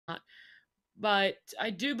But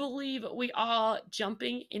I do believe we are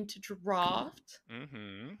jumping into draft.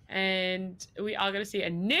 And we are going to see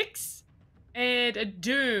a Nyx and a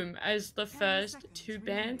Doom as the first two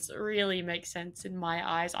bans. Really makes sense in my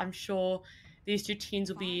eyes. I'm sure these two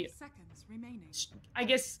teams will be, I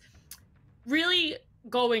guess, really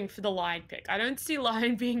going for the Lion pick. I don't see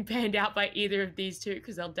Lion being banned out by either of these two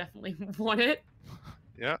because they'll definitely want it.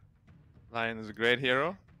 Yeah, Lion is a great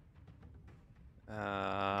hero.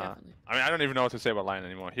 I mean, I don't even know what to say about Lion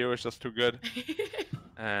anymore. Hero is just too good.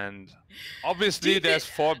 And obviously there's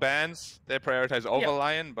 4 bans. They prioritize over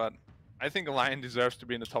Lion, but I think Lion deserves to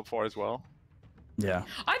be in the top 4 as well. Yeah.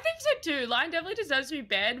 I think so too. Lion definitely deserves to be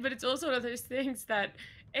banned, but it's also one of those things that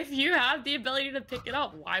if you have the ability to pick it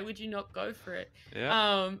up, why would you not go for it?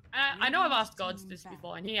 Yeah. I know I've asked Gods this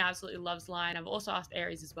before, and he absolutely loves Lion. I've also asked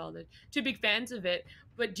Aries as well. They're 2 big fans of it.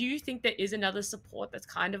 But do you think there is another support that's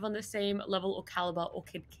kind of on the same level or caliber or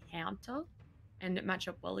could counter and match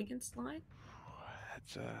up well against Lion?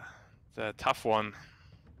 It's a tough one.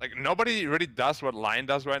 Like, nobody really does what Lion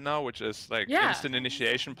does right now, which is like instant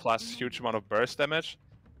initiation plus huge amount of burst damage.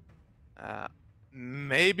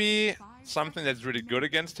 Maybe something that's really good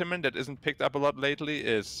against him and that isn't picked up a lot lately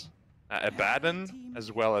is Abaddon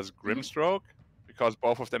as well as Grimstroke, because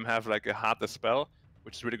both of them have like a Heartless spell,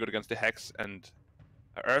 which is really good against the Hex and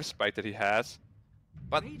Earth Spike that he has.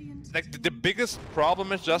 But like the biggest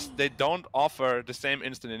problem is just they don't offer the same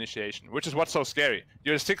instant initiation, which is what's so scary.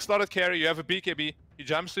 You're a 6-slotted carry, you have a BKB, he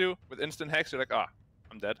jumps you with instant Hex, you're like, ah,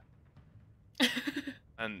 I'm dead.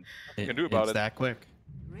 And what you can do about it. It's that quick.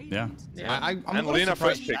 Yeah. I'm and Lina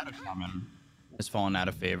first pick has fallen out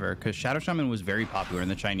of favor because Shadow Shaman was very popular in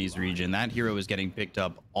the Chinese region. That hero was getting picked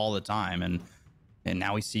up all the time, and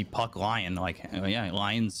now we see Puck Lion. Like, yeah,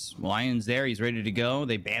 Lion's there. He's ready to go.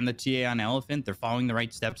 They banned the TA on Elephant. They're following the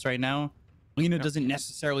right steps right now. Lina doesn't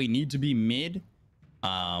necessarily need to be mid.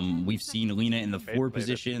 We've seen Lina in the 4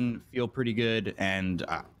 position feel pretty good, and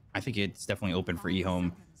I think it's definitely open for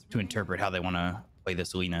EHOME to interpret how they want to play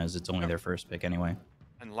this Lina, as it's only their first pick anyway.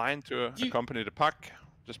 And Lion to accompany the Puck,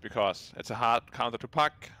 just because it's a hard counter to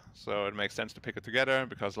Puck, so it makes sense to pick it together,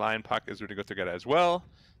 because Lion Puck is really good together as well.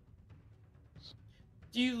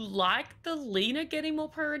 Do you like the Lina getting more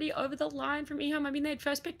priority over the Lion from EHOME? I mean, they had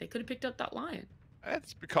first pick. They could have picked up that Lion.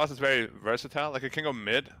 It's because it's very versatile. Like, it can go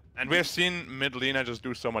mid. And we have seen mid Lina just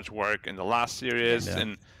do so much work in the last series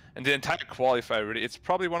and the entire qualifier, really. It's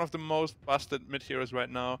probably one of the most busted mid heroes right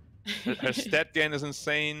now. Her stat gain is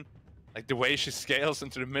insane. Like, the way she scales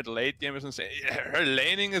into the mid-late game is insane. Her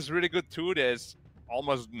laning is really good too. There's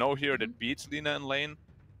almost no hero that beats Lina in lane.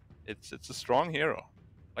 It's a strong hero.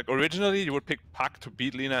 Like, originally you would pick Puck to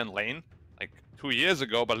beat Lina in lane, like 2 years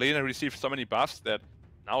ago, but Lina received so many buffs that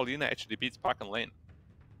now Lina actually beats Puck in lane.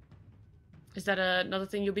 Is that another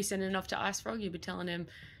thing you'll be sending off to Ice Frog? You'll be telling him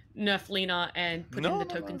nerf Lina and put in the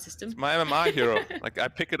token system? It's my MMR hero. Like, I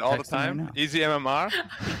pick it all the time. Easy MMR.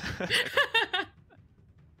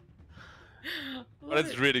 But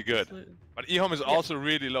it's really good. But EHOME is also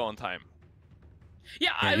really low on time.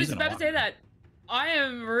 Yeah, I was about to say that. I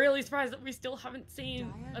am really surprised that we still haven't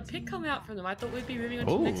seen a pick come out from them. I thought we'd be moving on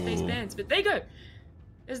to the next phase bans, but there you go.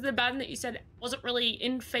 There's the Abaddon that you said wasn't really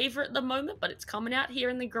in favor at the moment, but it's coming out here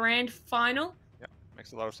in the grand final. Yeah,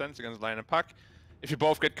 makes a lot of sense against Lion and Puck. If you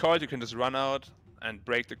both get coiled, you can just run out and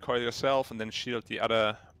break the coil yourself and then shield the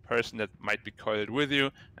other person that might be coiled with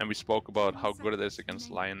you. And we spoke about how good it is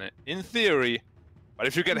against Lion in theory. But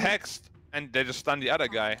if you get hexed and they just stun the other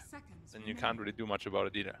guy, then you can't really do much about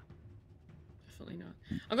it either. Definitely not.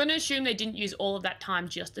 I'm going to assume they didn't use all of that time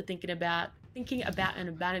just to thinking about an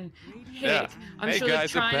Abaddon pick. Yeah. I'm sure they're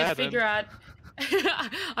trying to figure out.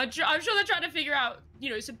 I'm sure they're trying to figure out, you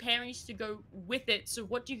know, some pairings to go with it. So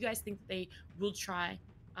what do you guys think they will try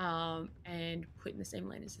and put in the same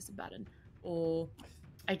lane as this Abaddon, or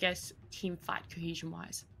I guess team fight cohesion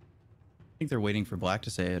wise? I think they're waiting for Black to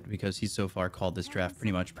say it because he's so far called this draft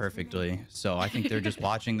pretty much perfectly. So I think they're just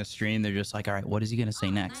watching the stream. They're just like, all right, what is he gonna say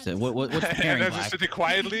next? What's the pairing, and they're Black? just sitting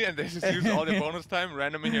quietly and they just use all the bonus time,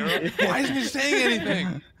 random hero. Why isn't he saying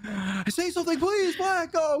anything? Say something, please,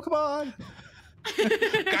 Black. Go, come on.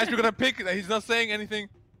 Guys, we're gonna pick. He's not saying anything.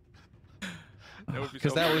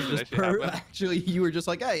 Because that was just actually, you were just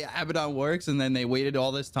like, hey, Abaddon works, and then they waited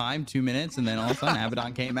all this time, 2 minutes, and then all of a sudden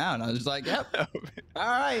Abaddon came out, and I was just like, yep, all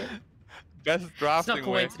right. Best drafting it's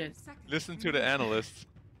not coincidence. way. Listen to the analysts.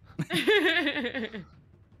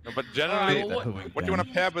 No, but generally, what you want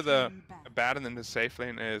to pair with a Abaddon in the safe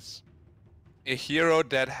lane is a hero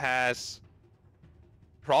that has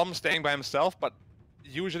problems staying by himself, but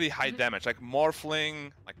usually high damage, like Morphling,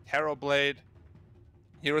 like Terrorblade.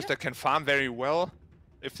 Heroes that can farm very well,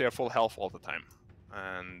 if they're full health all the time.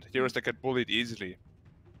 And heroes that get bullied easily.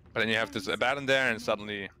 But then you have this Abaddon there, and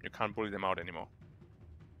suddenly you can't bully them out anymore.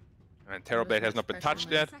 And Terrorblade has not been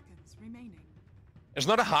touched yet. It's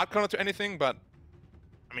not a hard counter to anything, but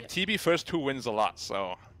I mean, TB first 2 wins a lot,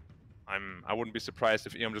 so I wouldn't be surprised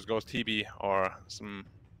if EHOME just goes TB or something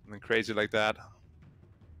crazy like that.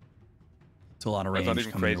 It's a lot of range. That's not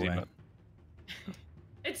even crazy, but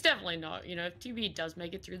it's definitely not. You know, if TB does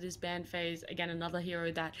make it through this ban phase, again, another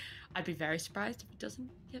hero that I'd be very surprised if it doesn't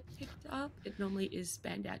get picked up. It normally is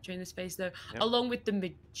banned out during this phase, though. Yep. Along with the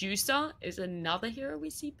Medusa is another hero we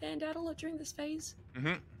see banned out a lot during this phase.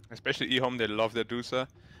 Especially EHOME, they love their Medusa.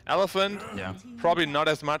 Elephant, probably not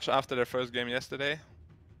as much after their first game yesterday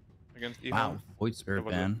against EHOME. Wow, Void Spirit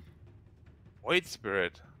ban. Void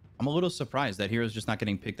Spirit. I'm a little surprised that hero's just not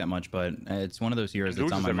getting picked that much, but it's one of those heroes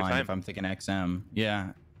that's on my mind if I'm thinking XM.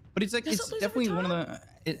 Yeah, but it's like it's definitely one of the.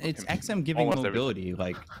 It's XM giving mobility.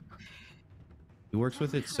 Like he works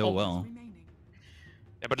with it so well.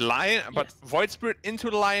 Yeah, but Lion, but Void Spirit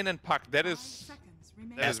into the Lion and Puck. That is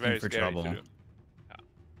very scary trouble. To do.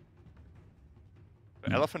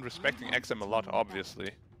 The Elephant respecting XM a lot, obviously,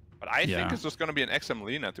 but I think it's just going to be an XM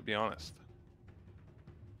Lina, to be honest.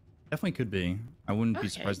 Definitely could be. I wouldn't be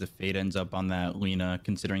surprised if Fade ends up on that Lina,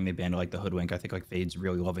 considering they banned like the Hoodwink. I think like Fade's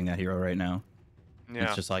really loving that hero right now. Yeah.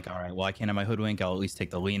 It's just like, all right, well, I can't have my Hoodwink. I'll at least take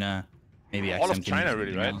the Lina. Maybe all XM of China,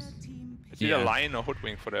 really, right? It's either Lion or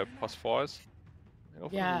Hoodwink for the +4s. Go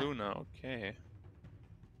for the Luna, okay.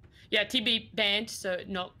 Yeah, TB banned, so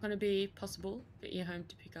not going to be possible for EHOME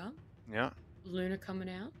to pick up. Yeah. Luna coming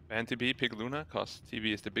out. Ban TB, pick Luna, because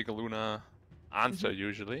TB is the bigger Luna answer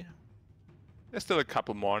usually. There's still a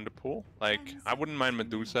couple more in the pool. Like, I wouldn't mind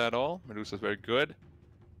Medusa at all. Medusa's very good.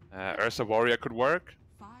 Ursa Warrior could work.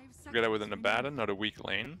 Together with an Abaddon, not a weak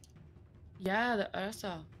lane. Yeah, the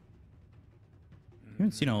Ursa. I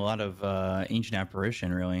haven't seen a lot of Ancient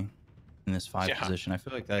Apparition, really, in this 5 position. I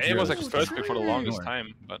feel like that it was like first pick for the longest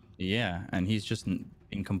time, but... Yeah, and he's just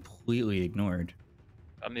been completely ignored.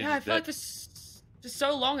 Yeah, I feel like for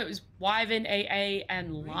so long it was Wyvern, AA,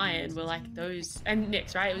 and Lion were like those, and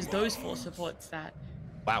Nyx, right? It was those 4 supports that.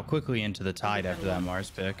 Wow, quickly into the Tide after that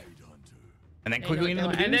Mars pick. And then quickly into the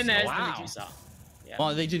Medusa. And then there's the Medusa. Yeah.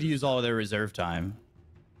 Well, they did use all of their reserve time.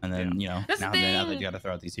 And then, you know, now they gotta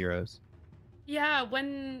throw out these heroes. Yeah,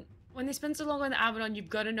 when they spend so long on the Abaddon, you've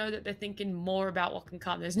got to know that they're thinking more about what can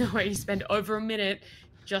come. There's no way you spend over a minute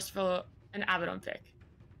just for an Abaddon pick.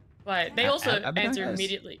 But they also answer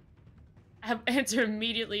immediately.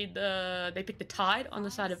 They pick the Tide on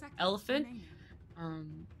the side of Elephant.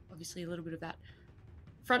 Obviously a little bit of that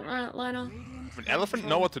front liner. But Elephant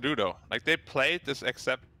know what to do though. Like they played this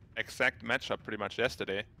exact matchup pretty much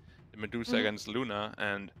yesterday. The Medusa against Luna,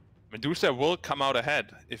 and Medusa will come out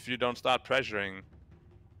ahead if you don't start pressuring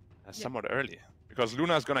somewhat early. Because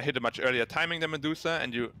Luna is gonna hit a much earlier timing than Medusa,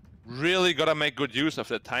 and you really gotta make good use of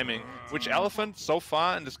that timing, which Elephant so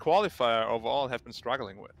far in this qualifier overall have been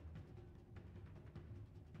struggling with.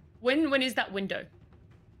 When is that window?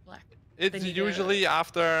 Black. It's usually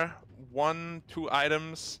after 1-2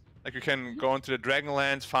 items. Like you can go into the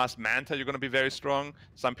Dragonlance, fast Manta, you're gonna be very strong.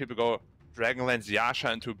 Some people go Dragonlance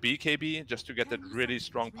Yasha into BKB just to get that really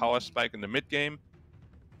strong power spike in the mid game.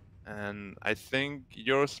 And I think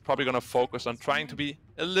Euro's probably gonna focus on trying to be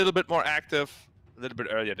a little bit more active a little bit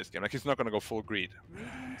earlier this game. Like he's not gonna go full greed.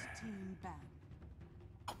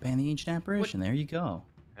 Ban the Ancient Apparition, there you go.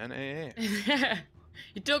 And AA.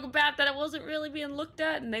 You talk about that it wasn't really being looked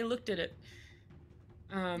at, and they looked at it.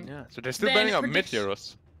 Yeah, so they're still banning out mid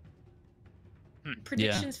heroes.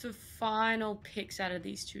 Predictions for final picks out of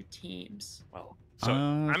these 2 teams. Well, so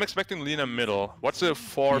I'm expecting Lina middle. What's the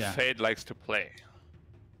 4 Fade likes to play?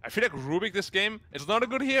 I feel like Rubik this game, it's not a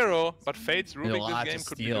good hero, but Fade's Rubik this game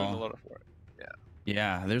could be doing a lot of work.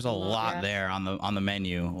 Yeah, there's a lot there on the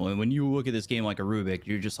menu. When you look at this game like a Rubik,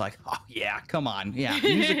 you're just like, oh yeah, come on, yeah,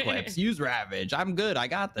 use Eclipse, use Ravage, I'm good, I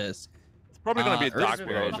got this. It's probably gonna be a Dark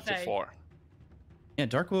Willow if it's a 4. Yeah,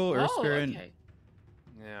 Dark Willow, Earth Spirit. Okay.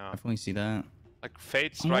 Yeah, definitely see that. Like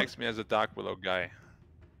Fate strikes me as a Dark Willow guy.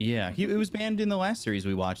 Yeah, it was banned in the last series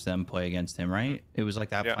we watched them play against him, right? It was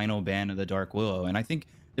like that final ban of the Dark Willow, and I think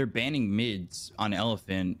they're banning mids on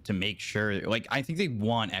Elephant to make sure. Like I think they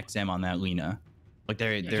want XM on that Lina. Like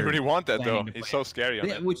they really want that though. He's so scary on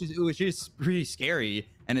that. Which is pretty scary.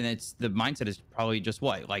 And then the mindset is probably just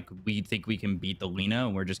what, like we think we can beat the Lina,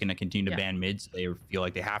 and we're just gonna continue to ban mids. So they feel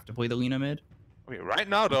like they have to play the Lina mid. Okay, right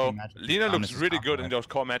now though, Lina looks really good in those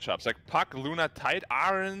core matchups. Like Puck, Luna, Tide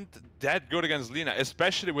aren't that good against Lina,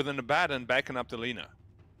 especially within the Abaddon backing up the Lina.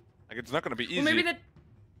 Like it's not gonna be easy. Well, maybe they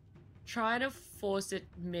try to force it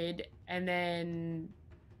mid and then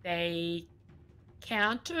they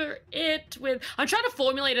counter it with... I'm trying to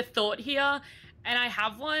formulate a thought here, and I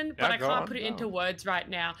have one, but I can't put it into words right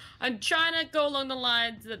now. I'm trying to go along the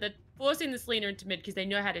lines that they're forcing this leaner into mid because they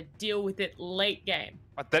know how to deal with it late game.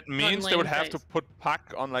 But that means they would have to put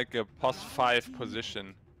Puck on like a +5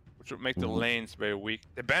 position, which would make the lanes very weak.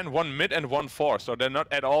 They banned 1 mid and 1 4, so they're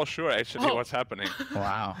not at all sure actually what's happening.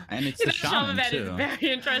 Wow, and it's the Shaman ban too. Is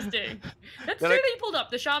very interesting. That's true that you pulled up.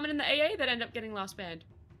 The Shaman and the AA that end up getting last banned.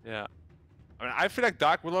 Yeah. I mean, I feel like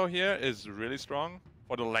Dark Willow here is really strong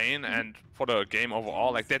for the lane and for the game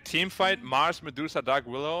overall. Like, their team fight, Mars, Medusa, Dark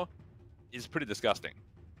Willow, is pretty disgusting.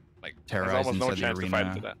 Like, there's almost no chance to fight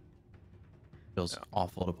into that. Feels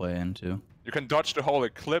awful to play into. You can dodge the whole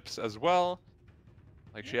Eclipse as well.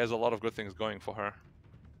 Like, she has a lot of good things going for her.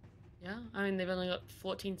 Yeah, I mean, they've only got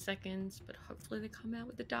 14 seconds, but hopefully they come out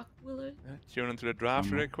with the Dark Willow. Yeah, tune into the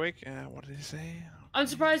draft really quick. What did he say? I'm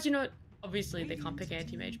surprised, you know, obviously they can't pick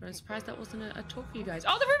anti-mage, but I'm surprised that wasn't a talk for you guys.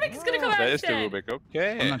 Oh, the Rubik is going to come out That instead. is the Rubik,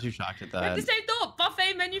 okay. I'm not too shocked at that. We have the same thought.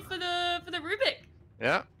 Buffet menu for the Rubik.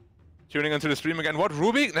 Yeah. Tuning into the stream again. What,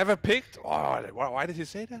 Rubik? Never picked? Oh, why did he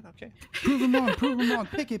say that? Okay. Prove him wrong, prove him wrong.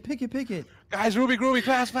 Pick it, pick it, pick it. Guys, Rubik,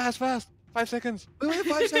 fast. 5 seconds. We only have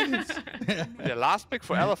 5 seconds. Yeah, last pick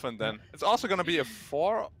for Elephant then. It's also going to be a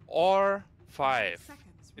 4 or 5.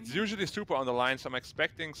 It's usually super on the line, so I'm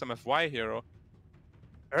expecting some FY hero.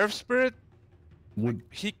 Earth Spirit,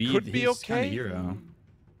 he could be okay. Kind of hero.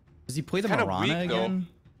 Does he play the Mirana again?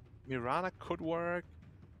 Mirana could work.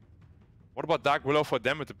 What about Dark Willow for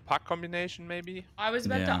them with the Puck combination, maybe? I was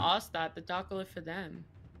about to ask that, the Dark Willow for them.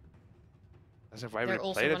 As if I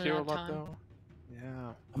really played it here a lot, though.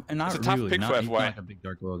 Yeah. And not it's a tough really, pick for FY. He's not like a big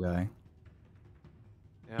Dark Willow guy.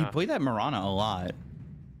 Yeah. He played that Mirana a lot.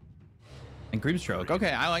 And Grimstroke.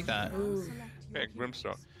 Okay, I like that. Okay,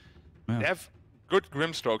 Grimstroke. Yeah. They have good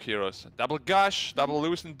Grimstroke heroes. Double Gush, double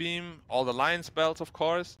Loosen Beam, all the Lion spells, of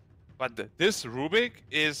course. But this Rubik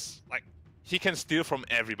is, like, he can steal from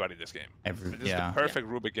everybody this game. This is the perfect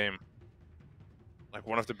Rubik game. Like,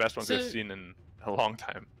 one of the best ones we've seen in a long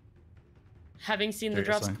time. Having seen the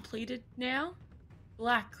drafts completed now,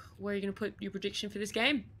 Black, where are you going to put your prediction for this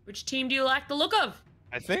game? Which team do you like the look of?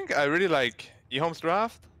 I think I really like EHOME's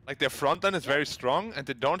draft. Like, their front line is very strong, and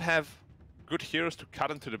they don't have good heroes to cut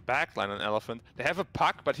into the back line on Elephant. They have a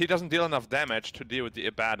Puck, but he doesn't deal enough damage to deal with the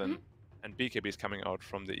Abaddon. And Bkop is coming out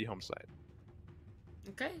from the EHOME side.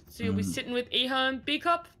 Okay, so you'll be sitting with EHOME.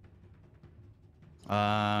 Bkop?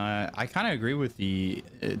 I kind of agree with the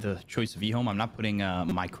choice of EHOME. I'm not putting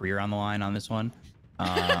my career on the line on this one.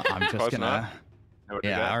 I'm just gonna...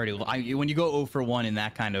 when you go 0 for 1 in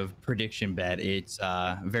that kind of prediction bet, it's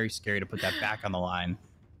very scary to put that back on the line.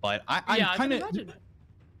 But I'm kind of...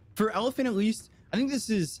 For Elephant, at least, I think this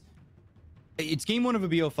is... It's game 1 of a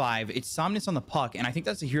BO5. It's Somnus on the Puck, and I think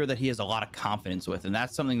that's a hero that he has a lot of confidence with, and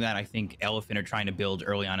that's something that I think Elephant are trying to build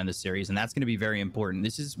early on in the series, and that's going to be very important.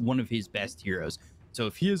 This is one of his best heroes. So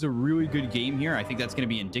if he has a really good game here, I think that's going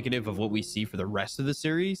to be indicative of what we see for the rest of the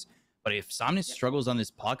series. But if Somnus struggles on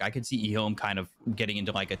this Puck, I could see EHOME kind of getting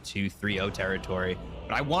into like a 2-3-0 territory.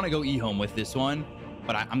 But I want to go EHOME with this one,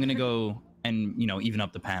 but I'm going to go and, you know, even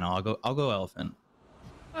up the panel. I'll go Elephant.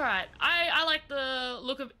 All right, I like the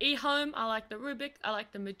look of EHOME. I like the Rubik. I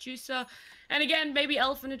like the Medusa. And again, maybe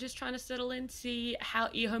Elephant are just trying to settle in, see how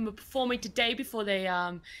EHOME are performing today before they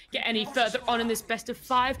get any further on in this best of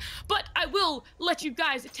 5. But I will let you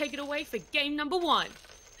guys take it away for game number 1.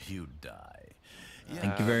 You die.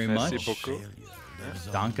 Thank you very much.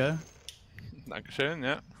 Danke. Dankeschön,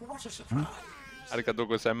 ja. Arigatou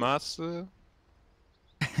gozaimasu.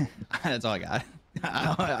 That's all I got.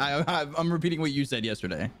 I'm repeating what you said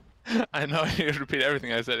yesterday. I know, you repeat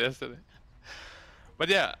everything I said yesterday. But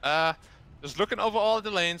yeah, just looking over all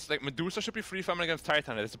the lanes, like Medusa should be free farming against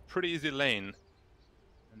Titan. It's a pretty easy lane.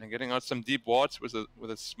 And then getting out some deep wards with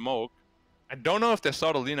a smoke. I don't know if they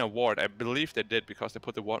saw the Lina ward. I believe they did because they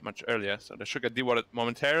put the ward much earlier. So they should get dewarded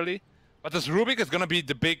momentarily. But this Rubik is going to be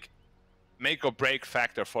the big make or break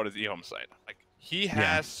factor for the EHOME side. Like, he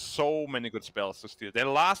has so many good spells to steal. They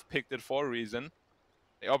last picked it for a reason.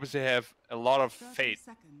 They obviously have a lot of faith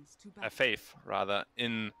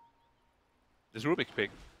in this Rubik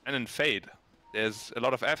pick. And in Fade, there's a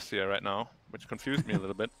lot of Fs here right now, which confused me a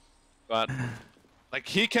little bit. But, like,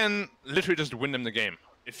 he can literally just win them the game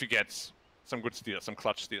if he gets some good steals, some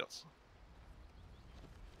clutch steals.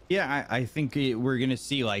 Yeah, I think we're going to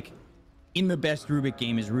see, like, in the best Rubik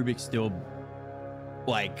game, is Rubik still,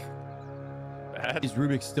 like... Bad? Is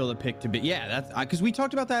Rubik still the pick to be? Yeah, that's because we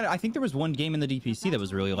talked about that. I think there was one game in the DPC that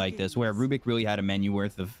was really like this, where Rubik really had a menu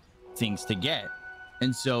worth of things to get.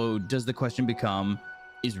 And so does the question become,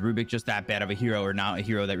 is Rubik just that bad of a hero, or not a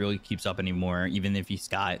hero that really keeps up anymore, even if he's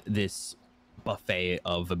got this buffet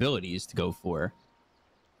of abilities to go for?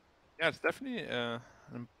 Yeah, it's definitely an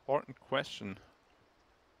important question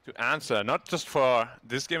to answer, not just for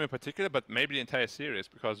this game in particular, but maybe the entire series,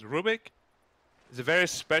 because Rubik is a very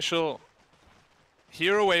special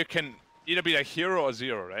hero where you can either be a hero or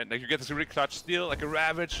zero, right? Like you get this really clutch steal, like a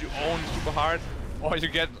Ravage, you own super hard, or you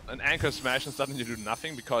get an Anchor Smash and suddenly you do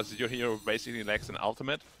nothing because your hero basically lacks an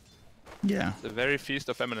ultimate. Yeah. It's a very feast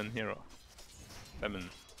of feminine hero. Feminine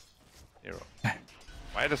hero.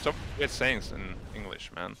 Why are there so weird sayings in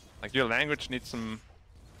English, man? Like your language needs some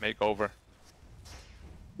makeover.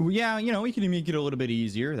 Yeah, you know, we can make it a little bit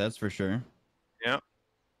easier, that's for sure. Yeah.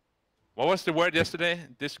 What was the word yesterday?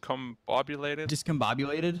 Discombobulated?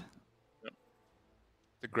 Discombobulated? Yeah.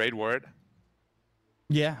 It's a great word.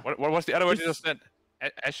 Yeah. What was the other word you just said?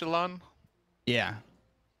 Echelon? Yeah.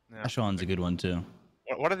 Echelon's a good one too.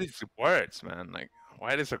 What are these words, man? Like,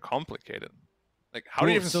 why are they so complicated? Like, how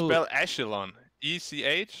do you even spell echelon?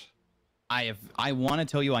 E-C-H? I want to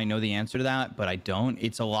tell you I know the answer to that, but I don't.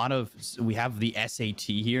 It's a lot of, we have the SAT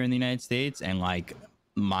here in the United States, and like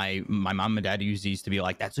my mom and dad used to be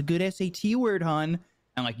like, that's a good SAT word, hun.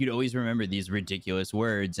 And like you'd always remember these ridiculous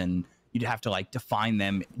words, and you'd have to like define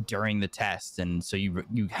them during the test, and so you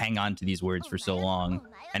hang on to these words for so long,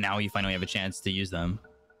 and now you finally have a chance to use them.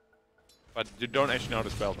 But you don't actually know how to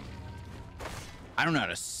spell them. I don't know how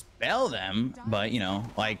to spell them, but you know,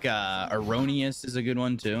 like erroneous is a good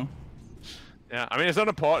one too. Yeah, I mean, it's not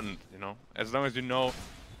important, you know, as long as you know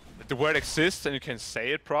that the word exists and you can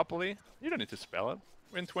say it properly, you don't need to spell it.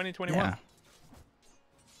 We're in 2021. Yeah.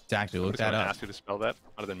 Exactly, look that up. Ask you to spell that,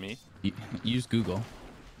 other than me. Use Google.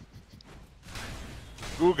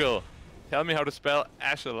 Google, tell me how to spell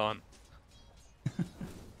echelon.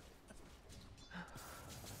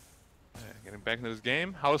 Getting back into this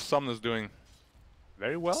game. How's Sumner's doing?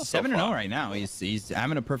 Very well. 7-0 right now. He's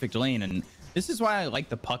having a perfect lane, and this is why I like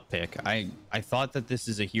the Puck pick. I thought that this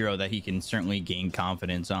is a hero that he can certainly gain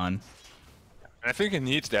confidence on. And I think he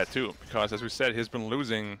needs that too, because as we said, he's been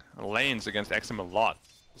losing lanes against XM a lot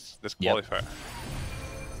this qualifier. Yep.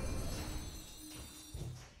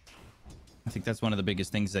 I think that's one of the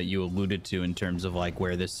biggest things that you alluded to in terms of like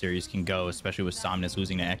where this series can go, especially with Somnus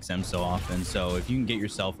losing to XM so often. So if you can get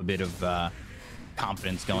yourself a bit of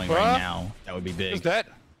confidence going right now, that would be big. Who's that?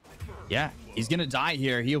 Yeah, he's gonna die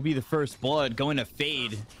here. He'll be the first blood going to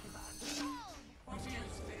Fade.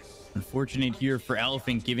 Unfortunate here for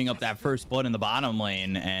Elephant giving up that first blood in the bottom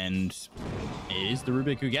lane, and it is the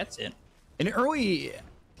Rubik who gets it. An early,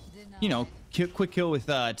 you know, quick kill with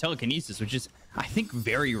telekinesis, which is, I think,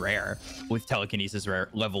 very rare with telekinesis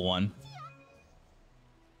level 1.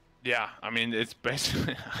 Yeah, I mean, it's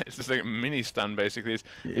basically, it's just like a mini stun, basically.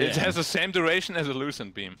 It has the same duration as a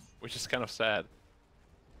Lucent Beam, which is kind of sad.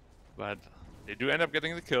 But they do end up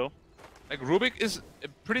getting the kill. Like, Rubik is a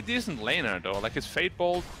pretty decent laner, though. Like, his Fate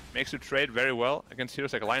Bolt makes you trade very well against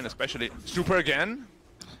heroes like Lion, especially. Super again.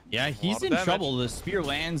 Yeah, he's in trouble. The spear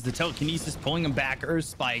lands, the telekinesis pulling him back. Earth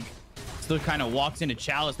Spike still kind of walks into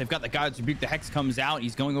Chalice. They've got the God's Rebuke. The Hex comes out.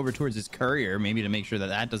 He's going over towards his courier, maybe to make sure that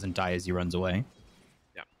that doesn't die as he runs away.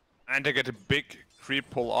 Yeah, and they get a big creep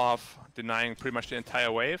pull off, denying pretty much the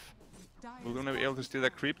entire wave. Will Luna be able to steal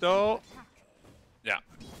that creep, though? Yeah,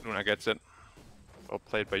 Luna gets it. Well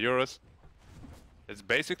played by Eurus. It's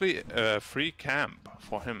basically a free camp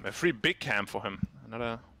for him, a free big camp for him.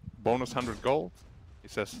 Another bonus 100 gold. He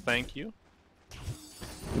says thank you.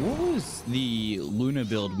 What was the Luna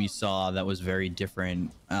build we saw that was very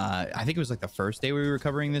different? I think it was like the first day we were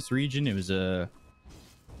covering this region. It was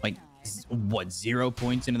like what, 0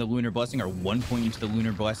 points into the Lunar Blessing or 1 point into the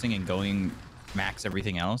Lunar Blessing and going max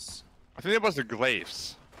everything else? I think it was the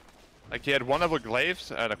Glaives. Like he had one level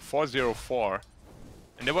Glaives at like 404.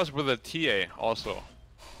 And it was with a TA also.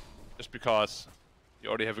 Just because you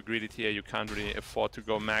already have a greedy TA, you can't really afford to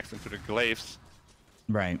go max into the Glaives.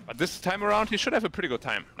 Right. But this time around, he should have a pretty good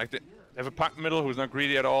time. Like, they have a Puck middle who's not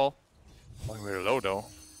greedy at all. Going very low, though.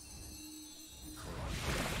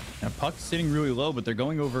 Now, Puck's sitting really low, but they're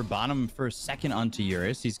going over bottom for a second onto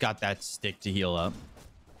Eurus. He's got that stick to heal up.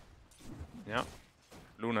 Yeah.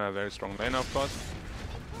 Luna, a very strong laner, of course.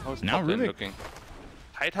 How's now Rubik looking?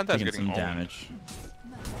 Tidehunter's getting some damage.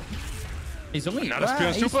 He's only he's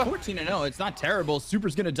 14-0. It's not terrible.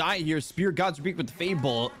 Super's gonna die here. Spear God's Rebuke with the Fade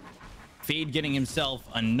Bolt. Fade getting himself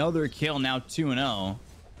another kill, now 2-0.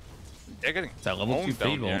 They're getting that level 2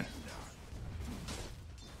 Fade Bolt.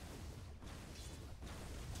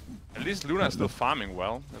 At least Luna's still farming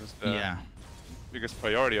well. That is the biggest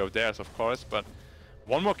priority of theirs, of course. But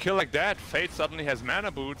One more kill like that, Fate suddenly has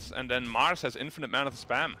mana boots, and then Mars has infinite mana to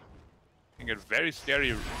spam. Can get very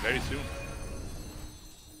scary very soon.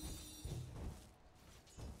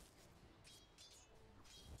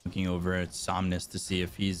 Looking over at Somnus to see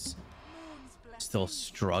if he's still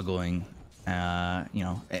struggling, you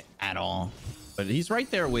know, at all. But he's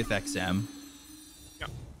right there with XM. Yeah.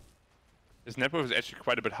 His net worth is actually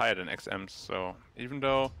quite a bit higher than XM's, so even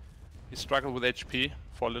though he struggled with HP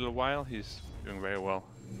for a little while, he's doing very well.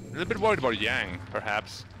 A little bit worried about Yang,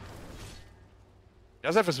 perhaps. He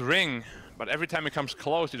does have his ring, but every time he comes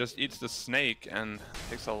close, he just eats the snake and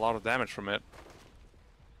takes a lot of damage from it.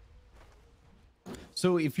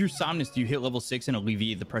 So if you're Somnus, do you hit level 6 and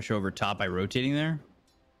alleviate the pressure over top by rotating there?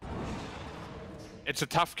 It's a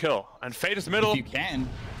tough kill, and Fate is middle. If you can.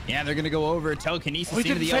 Yeah, they're going to go over. Telekinesis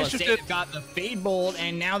into the LSA. They've got the Fade Bolt,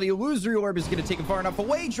 and now the Illusory Orb is going to take him far enough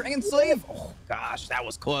away. Dragon Slave. Oh, gosh, that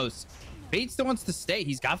was close. Fate still wants to stay.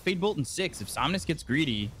 He's got Fade Bolt in 6. If Somnus gets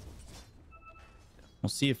greedy, we'll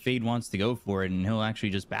see if Fade wants to go for it, and he'll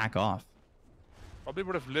actually just back off. Probably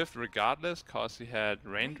would have lived regardless, because he had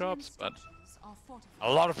raindrops, but a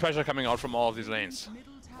lot of pressure coming out from all of these lanes.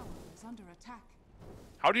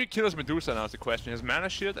 How do you kill his Medusa now is the question. His mana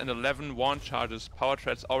shield and 11 wand charges, power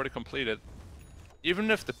threads already completed.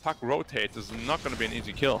 Even if the puck rotates, it's not going to be an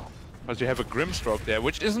easy kill. Because you have a Grimstroke there,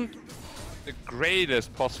 which isn't the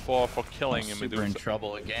greatest +4 for killing a Medusa. Super in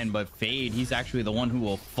trouble again, but Fade, he's actually the one who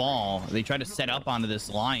will fall. They try to set up onto this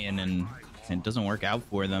Lion, and it doesn't work out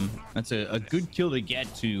for them. That's a good kill to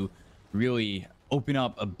get to really open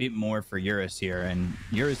up a bit more for Eurus here, and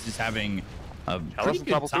Eurus is having a pretty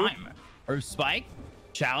good time. Or Spike,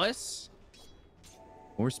 Chalice,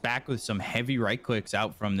 Force back with some heavy right clicks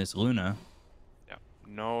out from this Luna. Yeah,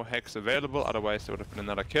 no Hex available, otherwise there would have been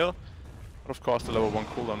another kill. But of course the level 1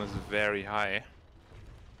 cooldown is very high.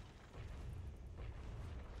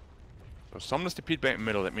 So Somnus to back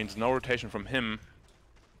middle, that means no rotation from him.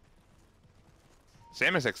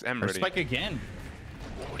 Same as XM really. Spike again.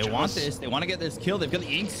 They want this. They want to get this kill. They've got the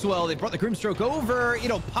Ink Swell. They brought the Grimstroke over.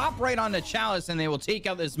 It'll pop right on the Chalice, and they will take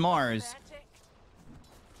out this Mars.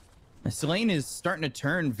 This lane is starting to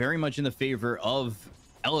turn very much in the favor of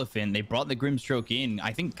Elephant. They brought the Grimstroke in,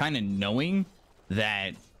 I think, kind of knowing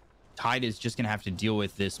that Tide is just going to have to deal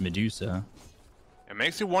with this Medusa. It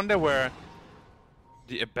makes you wonder where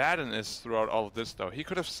the Abaddon is throughout all of this, though. He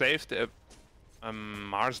could have saved the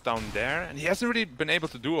Mars down there, and he hasn't really been able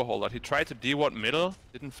to do a whole lot. He tried to D-ward middle,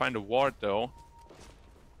 didn't find a ward though,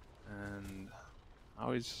 and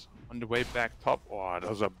now he's on the way back top. Oh,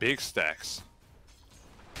 those are big stacks.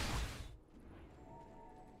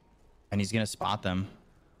 And he's gonna spot them.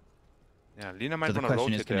 Yeah, Lina might so the want to rotate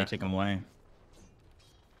question is, can they take him away?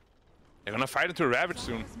 They're gonna fight into a Ravage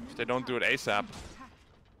soon if they don't do it ASAP.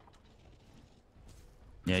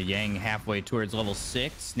 Yeah, Yang halfway towards level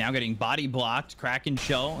 6. Now getting body blocked. Kraken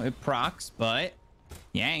Shell, it procs, but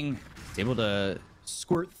Yang is able to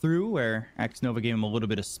squirt through where X-Nova gave him a little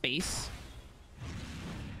bit of space.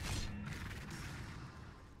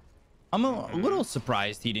 I'm a little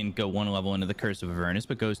surprised he didn't go 1 level into the Curse of Avernus,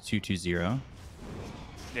 but goes 2-2-0.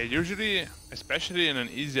 Yeah, usually, especially in an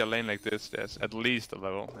easier lane like this, there's at least a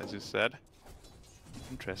level, as you said.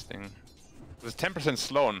 Interesting. There's 10%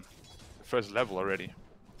 slow on the first level already.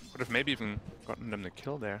 Could have maybe even gotten them the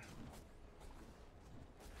kill there.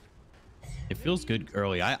 It feels good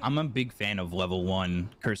early. I'm a big fan of level 1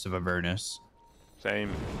 Curse of Avernus.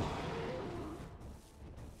 Same.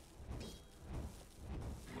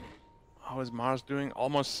 How is Mars doing?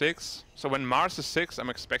 Almost 6. So when Mars is 6, I'm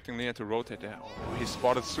expecting Lina to rotate there. Oh, he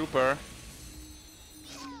spotted super.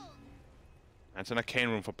 That's an arcane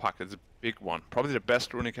rune for Puck. It's a big one. Probably the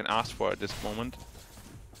best rune he can ask for at this moment.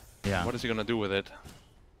 Yeah. What is he gonna do with it?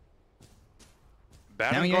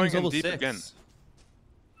 Baron going in deep again. Just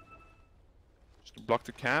to block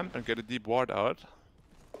the camp and get a deep ward out.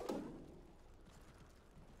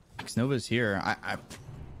 X-Nova's here.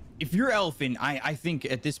 If you're Elephant, I think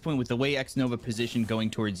at this point with the way X-Nova positioned going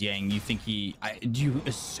towards Yang, you think do you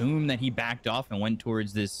assume that he backed off and went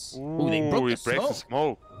towards this? Ooh, they broke the smoke. The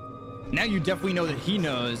smoke. Now you definitely know that he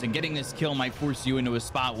knows, and getting this kill might force you into a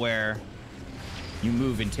spot where you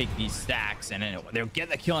move and take these stacks, and they'll get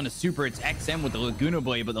the kill on the super. It's XM with the Laguna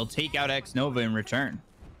Blade, but they'll take out X-Nova in return.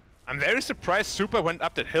 I'm very surprised Super went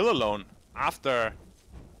up that hill alone after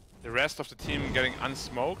the rest of the team getting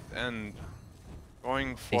unsmoked and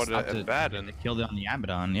going for the Abaddon. They killed it on the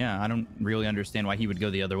Abaddon. Yeah, I don't really understand why he would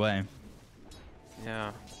go the other way.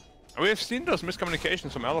 Yeah. We've seen those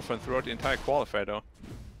miscommunications from Elephant throughout the entire qualifier, though,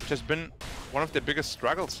 which has been one of the biggest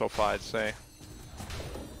struggles so far, I'd say.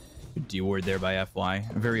 D-ward there by FY.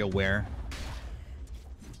 I'm very aware.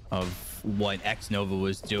 of what X Nova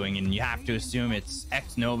was doing, and you have to assume it's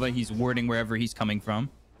X Nova. He's warding wherever he's coming from.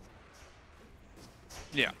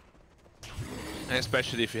 Yeah. And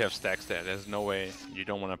especially if you have stacks there. There's no way you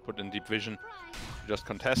don't want to put in deep vision. Just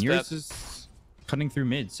contest Yours that. is cutting through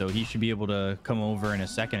mid, so he should be able to come over in a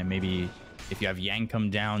second, and maybe if you have Yang come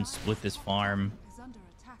down, split this farm,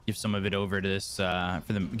 give some of it over to this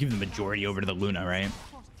give the majority over to the Luna, right?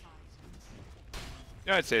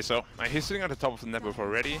 Yeah, I'd say so. He's sitting at the top of the network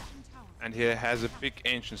already, and he has a big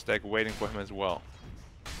ancient stack waiting for him as well.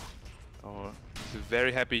 So he's a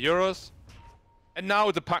very happy Euros. And now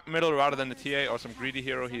with the Puck middle rather than the TA or some greedy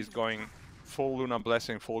hero, he's going full Luna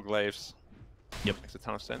Blessing, full Glaives. Yep. Makes a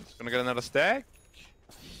ton of sense. Gonna get another stack?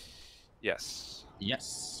 Yes.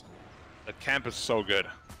 Yes. That camp is so good.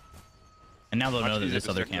 And now they'll Much know that easier this to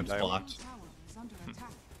other second camp's die. blocked.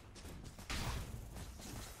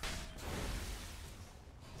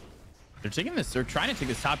 They're taking this. They're trying to take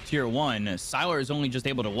this top tier 1. Sylar is only just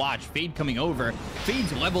able to watch. Fade coming over.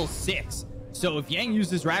 Fade's level 6. So if Yang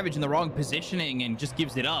uses Ravage in the wrong positioning and just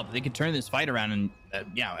gives it up, they could turn this fight around, and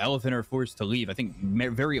yeah, Elephant are forced to leave. I think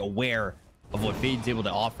very aware of what Fade's able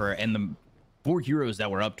to offer, and the 4 heroes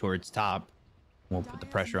that were up towards top will put the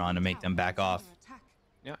pressure on to make them back off.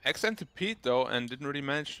 Yeah, X entered Pete though and didn't really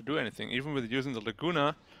manage to do anything, even with using the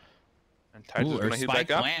Laguna. And Titus is gonna heal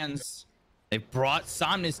back up. Lands. They've brought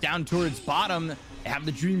Somnus down towards bottom. They have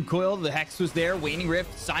the Dream Coil. The Hex was there. Waning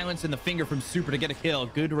Rift, Silence, and the Finger from Super to get a kill.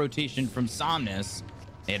 Good rotation from Somnus.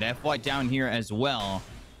 They had FY down here as well.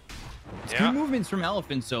 It's good movements from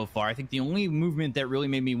Elephant so far. I think the only movement that really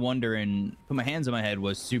made me wonder and put my hands on my head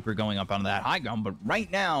was Super going up onto that high ground. But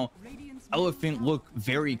right now, Elephant look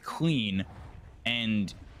very clean.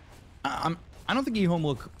 And I don't think EHOME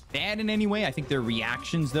look bad in any way. I think their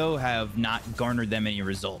reactions, though, have not garnered them any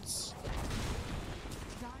results.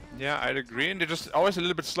 Yeah, I'd agree. And they're just always a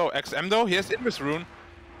little bit slow. XM, though, he has Invis Rune.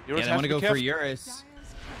 Yeah, they want to go for Eurus.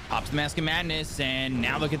 Pops the Mask of Madness, and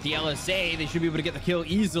now look at the LSA. They should be able to get the kill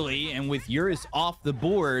easily. And with Eurus off the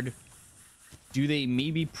board, do they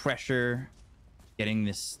maybe pressure getting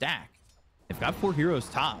this stack? They've got 4 heroes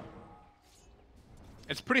top.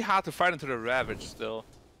 It's pretty hard to fight into the Ravage still.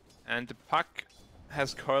 And the Puck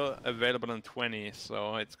has Coil available in 20,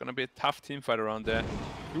 so it's gonna be a tough team fight around there.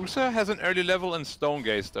 Lusa has an early level in Stone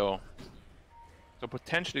Gaze though. So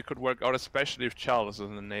potentially could work out, especially if Charles is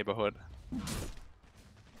in the neighborhood.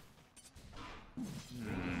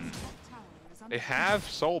 They have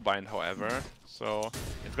Soulbind, however, so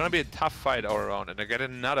it's gonna be a tough fight all around, and they get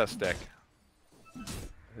another stack.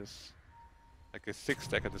 It's like a 6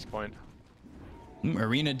 stack at this point.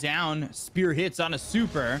 Arena down, spear hits on a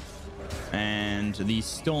Super, and the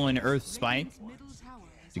stolen Earth Spike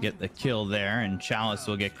to get the kill there, and Chalice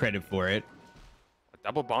will get credit for it. A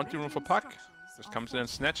double bounty room for Puck. Just comes in and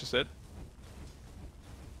snatches it.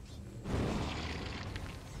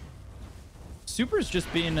 Super's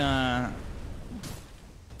just being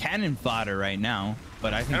cannon fodder right now,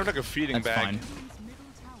 but I think kind of like a feeding bag. Fine.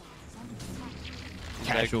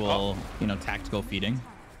 Casual, you know, tactical feeding.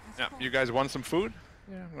 Yeah, you guys want some food?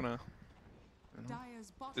 Yeah, I'm gonna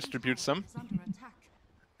distribute some.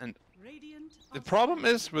 And the problem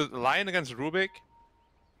is with Lion against Rubik,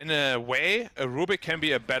 in a way, a Rubik can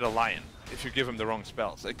be a better Lion if you give him the wrong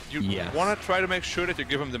spells. Like, you want to try to make sure that you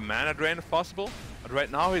give him the mana drain if possible, but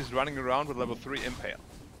right now he's running around with level 3 Impale.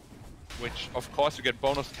 Which, of course, you get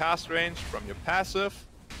bonus cast range from your passive,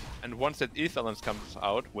 and once that Ether Lens comes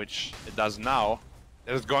out, which it does now,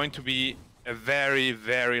 there's going to be a very,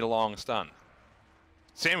 very long stun.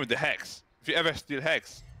 Same with the Hex. If you ever steal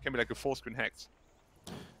Hex, it can be like a full screen Hex.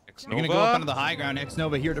 You're gonna go up onto the high ground. X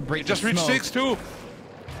Nova here to break. Just reached 6-2.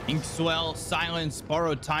 Inkswell, Silence,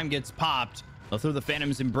 Borrowed Time gets popped. They'll throw the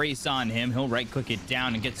Phantom's Embrace on him. He'll right click it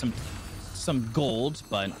down and get some gold,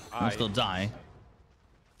 but he'll still die.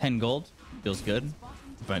 10 gold feels good,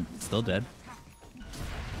 but still dead.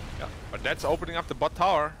 Yeah, but that's opening up the bot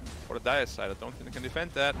tower for the Dire side. I don't think they can defend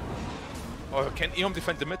that. Or can EHOME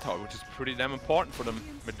defend the mid tower, which is pretty damn important for them.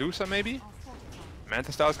 Medusa maybe?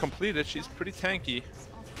 Manta Star is completed. She's pretty tanky.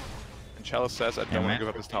 And Chalice says, I don't want to give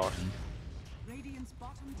up this tower. Yeah,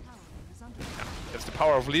 that's the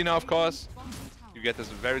power of Lina, of course. You get this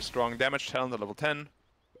very strong damage talent at level 10. You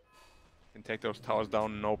can take those towers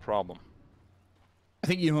down, no problem. I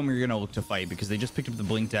think EHOME are going to look to fight because they just picked up the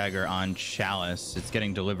Blink Dagger on Chalice. It's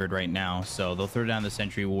getting delivered right now, so they'll throw down the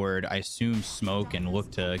Sentry Ward, I assume smoke, and look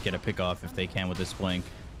to get a pick off if they can with this Blink.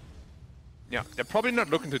 Yeah, they're probably not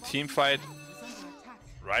looking to team fight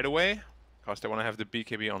right away because they want to have the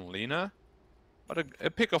BKB on Lina. But a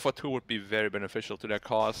pick off or 2 would be very beneficial to their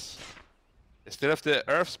cause. They still have the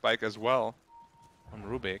Earth Spike as well. on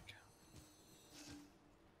Rubik.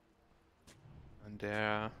 And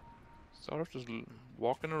they're sort of just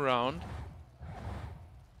walking around.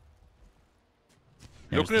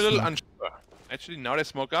 Looking a little unsure. Actually, now they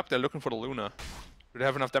smoke up, they're looking for the Luna. Do they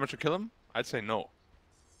have enough damage to kill him? I'd say no.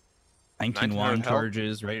 19 wand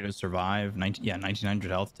charges, ready to survive.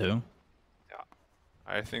 1900 health too. Yeah,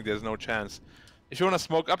 I think there's no chance. If you want to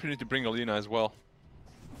smoke up, you need to bring Alina as well.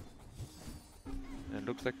 And it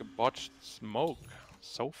looks like a botched smoke,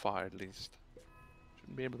 so far at least.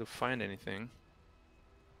 Shouldn't be able to find anything.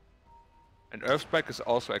 And Earthspike is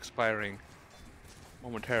also expiring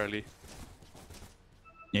momentarily.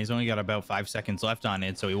 Yeah, he's only got about 5 seconds left on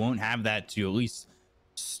it, so he won't have that to at least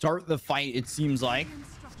start the fight, it seems like.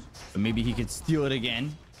 But maybe he could steal it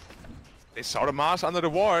again. They saw the Mars under the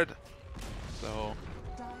ward. So,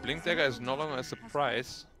 Blink Dagger is no longer a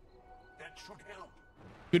surprise.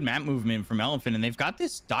 Good map movement from Elephant, and they've got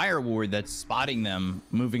this Dire ward that's spotting them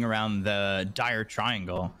moving around the Dire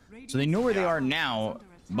triangle. So they know where they are now,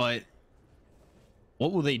 but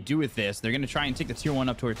what will they do with this? They're going to try and take the tier 1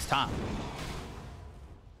 up towards top.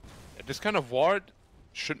 This kind of ward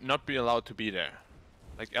should not be allowed to be there.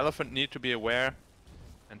 Like, Elephant need to be aware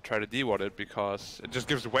and try to deward it, because it just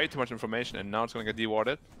gives way too much information, and now it's going to get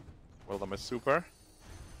dewarded. Well done, my super.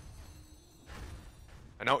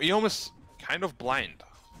 And now EHOME is kind of blind.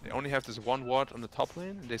 They only have this one ward on the top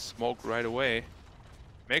lane, and they smoke right away,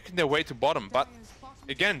 making their way to bottom. But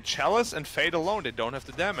again, Chalice and Fade alone, they don't have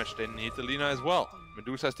the damage. They need the Lina as well.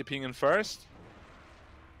 Medusa's TPing in first.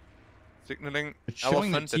 Signaling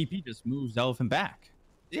showing Elephant that TP just moves Elephant back.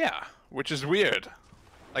 Yeah, which is weird.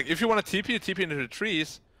 Like, if you want to TP, you TP into the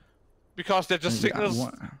trees, because that just signals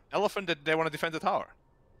Elephant that they want to defend the tower.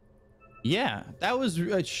 Yeah, that was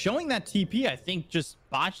showing that TP, I think, just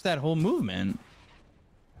botched that whole movement.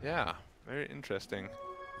 Yeah, very interesting.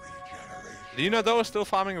 Lina, though, is still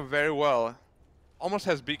farming very well. Almost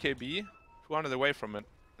has BKB, 200 away from it.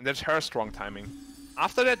 And that's her strong timing.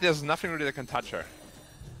 After that, there's nothing really that can touch her.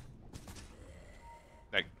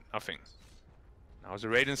 Like, nothing. Now there's a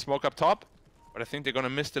Radiant smoke up top, but I think they're gonna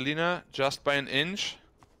miss the Lina just by an inch.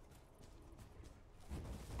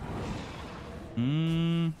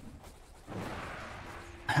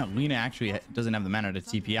 Lina actually doesn't have the mana to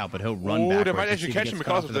TP out, but he'll run back. They might actually catch him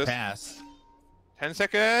because of this. Pass. 10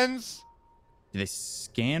 seconds. Do they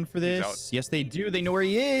scan for this? Yes, they do. They know where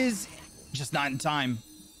he is. Just not in time.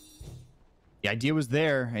 The idea was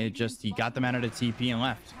there. It just, he got the mana to TP and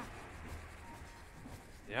left.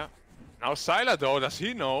 Yeah. Now Sylar, though, does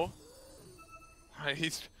he know?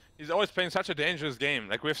 He's always playing such a dangerous game.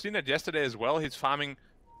 Like, we've seen it yesterday as well. He's farming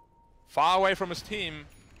far away from his team,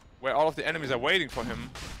 where all of the enemies are waiting for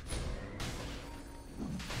him.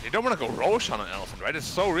 They don't want to go Roshan on Elephant, right? It's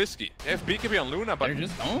so risky. They have BKB on Luna, but they're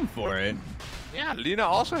just going for it. Yeah, Lina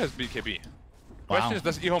also has BKB. Question is,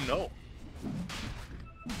 does EHOME know?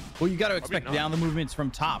 Well, you got to expect down the movements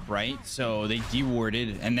from top, right? So they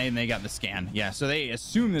dewarded, and then they got the scan. Yeah, so they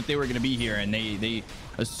assumed that they were going to be here, and they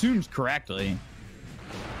assumed correctly.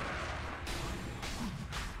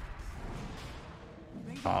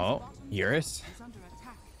 Oh, Eurus.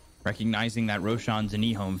 Recognizing that Roshan's an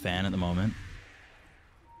EHOME fan at the moment.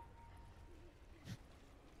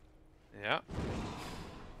 Yeah.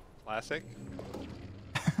 Classic.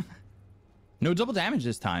 No double damage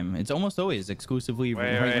this time. It's almost always exclusively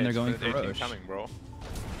right when they're going for Rosh. Coming, bro.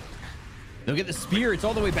 They'll get the spear. It's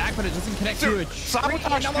all the way back, but it doesn't connect to a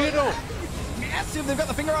sabotage spear, though. Massive. They've got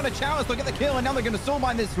the finger on a chalice. They'll get the kill, and now they're going to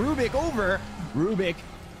soulbind this Rubik over. Rubik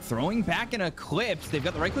throwing back an Eclipse. They've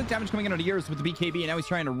got the right-click damage coming in on Eurus with the BKB, and now he's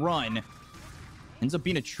trying to run. Ends up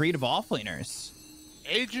being a trade of offlaners.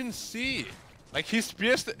 Agency. Like, he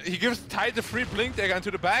gives Tide the free blink dagger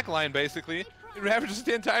into the back line, basically. It ravages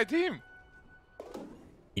the entire team.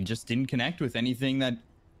 He just didn't connect with anything that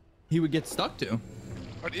he would get stuck to.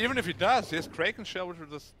 But even if he does, he has Kraken Shell, which will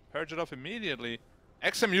just purge it off immediately.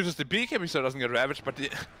 XM uses the BKB so it doesn't get ravaged, but the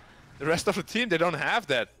rest of the team, they don't have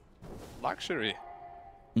that luxury.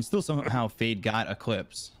 And still somehow Fade got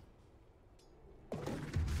Eclipse.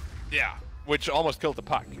 Yeah, which almost killed the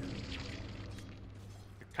puck. It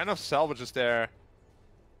kind of salvages their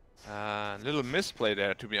little misplay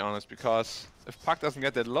there, to be honest, because if puck doesn't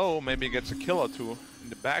get that low, maybe he gets a kill or two in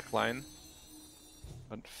the back line.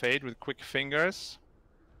 But Fade with quick fingers,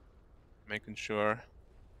 making sure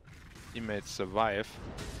teammates survive.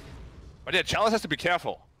 But yeah, Chalice has to be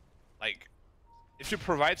careful. Like, if you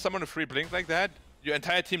provide someone a free blink like that, your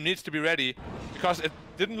entire team needs to be ready, because it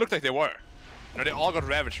didn't look like they were. You know, they all got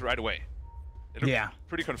ravaged right away. They looked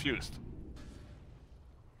pretty confused.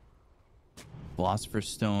 Philosopher's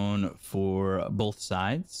Stone for both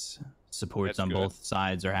sides. Supports on both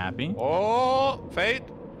sides are happy. Oh, Fate.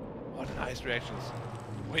 What nice reactions.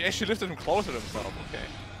 Oh, he actually lifted him closer to himself. Okay.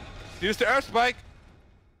 Here's the Earth Spike.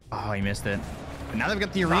 Oh, he missed it. But now they've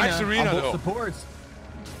got the arena, Nice arena on both though. supports.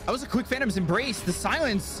 That was a quick Phantom's Embrace. The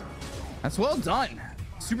silence. That's well done.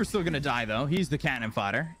 Super's still going to die, though. He's the cannon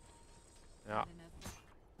fodder. Yeah.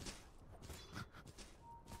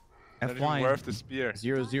 FY worth the spear.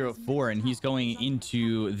 004, and he's going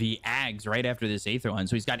into the Ags right after this Aether Lens.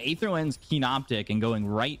 So he's got Aether Lens, Keen Optic, and going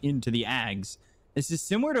right into the Ags. This is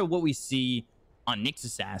similar to what we see on Nyx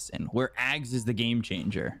Assassin, where Ags is the game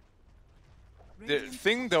changer. The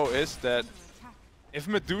thing, though, is that if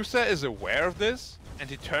Medusa is aware of this and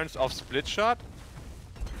he turns off Split Shot,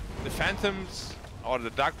 the Phantoms or the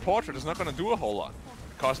Dark Portrait is not going to do a whole lot.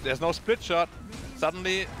 Because there's no Split Shot,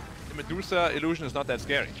 suddenly the Medusa illusion is not that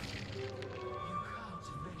scary.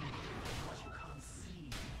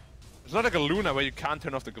 It's not like a Luna where you can't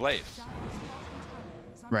turn off the glaives.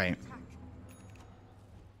 Right.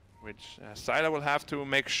 Which Sylar will have to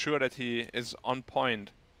make sure that he is on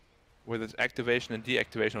point with his activation and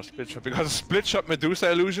deactivation of Split Shot, because a Split Shot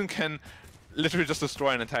Medusa illusion can literally just destroy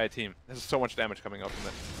an entire team. There's so much damage coming out from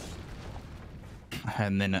it.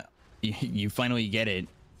 And then you finally get it.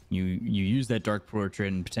 You use that Dark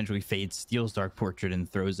Portrait, and potentially Fade steals Dark Portrait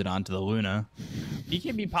and throws it onto the Luna. He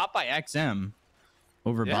can be popped by XM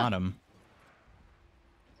over bottom.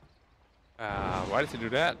 Why did he do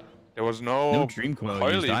that? There was no Dream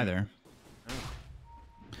Coil used either.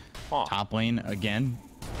 Huh. Top lane again.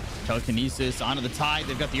 Telekinesis onto the Tide.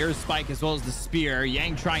 They've got the Earth Spike as well as the Spear.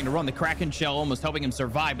 Yang trying to run the Kraken Shell, almost helping him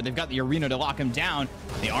survive, but they've got the arena to lock him down.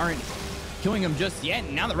 They aren't killing him just yet.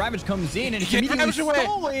 And now the Ravage comes in and it's immediately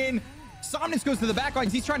stolen. Somnus goes to the back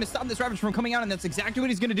lines. He's trying to stop this Ravage from coming out, and that's exactly what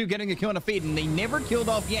he's going to do, getting a kill on a Fade. And they never killed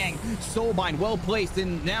off Yang. Soulbind well placed,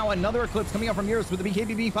 and now another Eclipse coming out from Eurus with the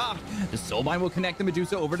BKB pop. The Soulbind will connect the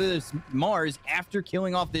Medusa over to this Mars after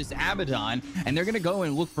killing off this Abaddon, and they're going to go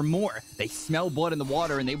and look for more. They smell blood in the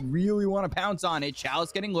water, and they really want to pounce on it.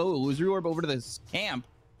 Chalice getting low, Illusory Orb over to this camp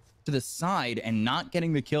to the side, and not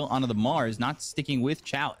getting the kill onto the Mars, not sticking with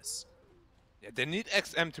Chalice. Yeah, they need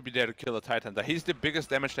XM to be there to kill the Titan. He's the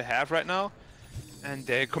biggest damage they have right now. And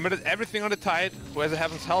they committed everything on the Tide, who has a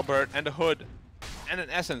Heaven's Halberd and a Hood and an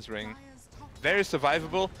Essence Ring. Very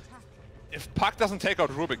survivable. If Puck doesn't take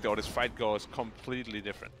out Rubik, though, this fight goes completely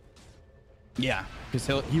different. Yeah,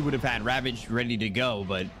 because he would have had Ravage ready to go,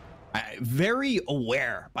 but very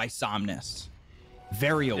aware by Somnus.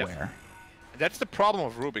 Very aware. And that's the problem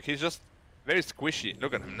of Rubik. He's just very squishy.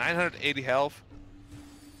 Look at him, 980 health.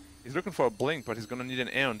 He's looking for a blink, but he's gonna need an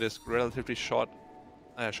Aeon Disc relatively shortly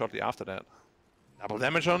after that. Double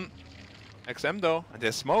damage on XM though, and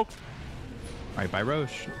there's smoke. Right by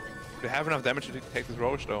Roche. They have enough damage to take this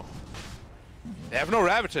Roche though. They have no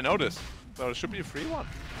Ravage, I know this, so it should be a free one.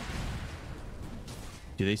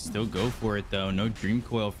 Do they still go for it though? No Dream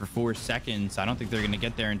Coil for 4 seconds. I don't think they're gonna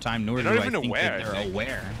get there in time, nor do I think that they're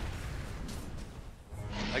aware.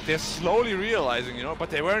 Like they're slowly realizing, you know,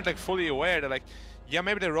 but they weren't like fully aware. They're like, yeah,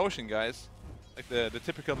 maybe they're Roshan guys, like the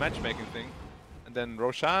typical matchmaking thing. And then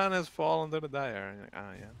Roshan has fallen to the Dire. And you're like,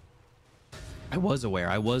 ah, yeah. I was aware.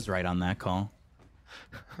 I was right on that call.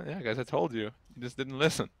 Yeah, guys, I told you. You just didn't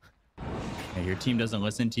listen. Yeah, your team doesn't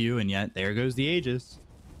listen to you, and yet there goes the Aegis.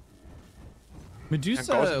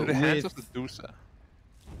 Medusa goes into the hands of Medusa.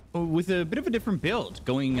 With a bit of a different build,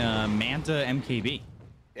 going Manta MKB.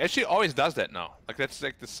 It actually always does that now. Like that's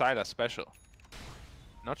like the Sylar special.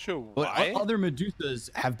 Not sure why. But other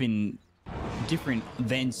Medusas have been different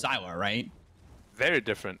than Sylar, right? Very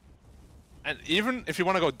different. And even if you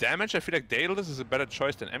want to go damage, I feel like Daedalus is a better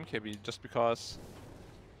choice than MKB, just because.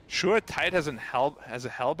 Sure, Tide has a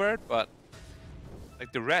Halberd, but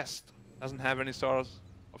like the rest doesn't have any sort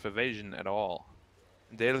of evasion at all.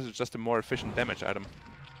 And Daedalus is just a more efficient damage item.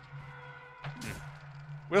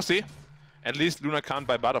 We'll see. At least Luna can't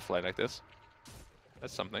buy Butterfly like this.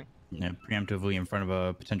 That's something. Yeah, preemptively in front of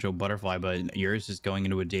a potential Butterfly, but yours is going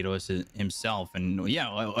into a Daedalus himself. And yeah,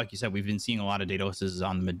 like you said, we've been seeing a lot of Daedaluses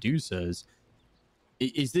on the Medusas.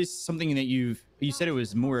 Is this something that you said it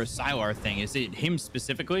was more a Sylar thing? Is it him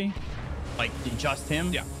specifically? Like just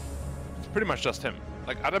him? Yeah, it's pretty much just him.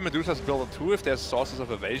 Like other Medusas build it too if there's sources of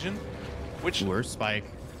evasion. Which Spike.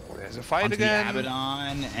 There's a fight onto again. The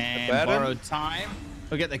Abaddon and borrowed time.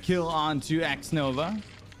 We'll get the kill onto X-Nova.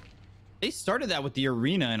 They started that with the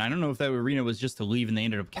arena, and I don't know if that arena was just to leave, and they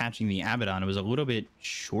ended up catching the Abaddon. It was a little bit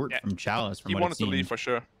short from Chalice. From he what wanted to leave for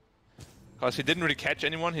sure, because he didn't really catch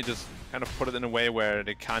anyone. He just kind of put it in a way where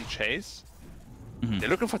they can't chase. They're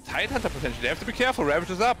looking for Tidehunter potentially. They have to be careful.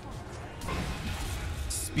 Ravage is up.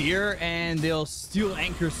 spear, and they'll steal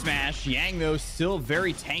Anchor Smash. Yang, though, still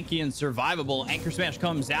very tanky and survivable. Anchor Smash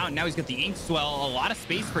comes out, and now he's got the Ink Swell. A lot of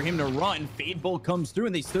space for him to run. Fade Bolt comes through,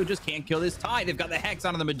 and they still just can't kill this Tide. They've got the Hex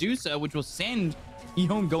onto the Medusa, which will send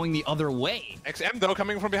EHOME going the other way. XM, though,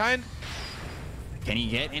 coming from behind. Can he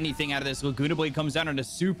get anything out of this? Laguna Blade comes down onto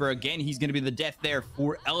Super. Again, he's going to be the death there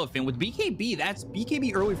for Elephant. With BKB, that's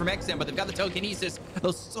BKB early from XM, but they've got the telekinesis.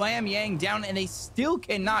 They'll slam Yang down, and they still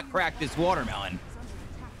cannot crack this watermelon.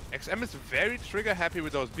 XM is very trigger happy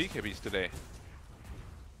with those BKBs today.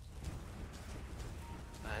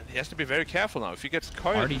 And he has to be very careful now. If he gets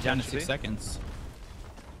caught, already down to 6 seconds.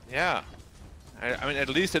 Yeah. I mean, at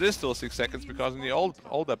least it is still 6 seconds, because in the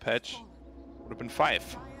older patch, it would have been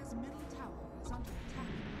 5.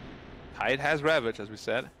 Tide has Ravage, as we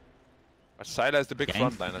said. But Syla is the big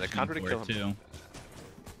frontliner. They can't really kill him. Too.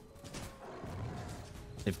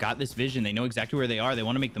 They've got this vision. They know exactly where they are. They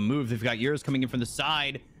want to make the move. They've got Euros coming in from the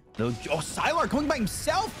side. Oh, Sylar going by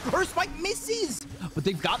himself. Earth Spike misses. But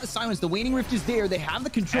they've got the silence. The Waning Rift is there. They have the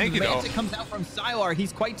control. The Mantic comes out from Sylar.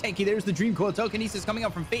 He's quite tanky. There's the Dream Coil. Telekinesis coming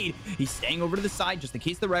out from Fade. He's staying over to the side just in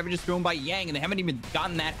case the Ravage is thrown by Yang, and they haven't even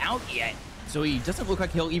gotten that out yet. So he doesn't look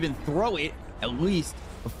like he'll even throw it, at least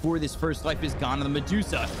before this first life is gone on the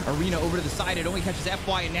Medusa. Arena over to the side. It only catches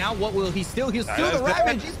FY, and now what will he steal? He'll steal the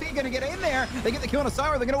Ravage. He's going to get in there. They get the kill on a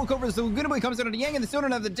Sylar. They're going to look over. So Laguna Blade comes down to Yang, and they still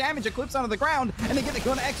don't have the damage. Eclipse onto the ground, and they get the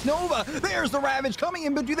kill on X Nova. There's the Ravage coming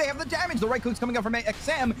in, but do they have the damage? The right click's coming out from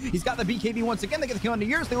XM. He's got the BKB once again. They get the kill on the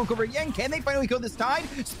Years. They look over at Yang. Can they finally kill this Tide?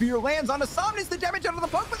 Spear lands on a Somnus. The damage out of the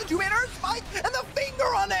Punk with the 2-man Earth Spike, and the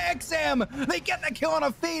finger on the XM. They get the kill on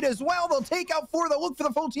a Fade as well. They'll take out 4. They'll look for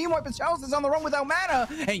the full team wipe, as Chalice is on the run without mana,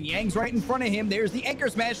 and Yang's right in front of him. There's the Anchor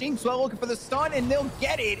Smash. Inkswell looking for the stun, and they'll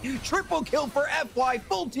get it. Triple kill for FY.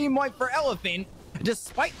 Full team wipe for Elephant,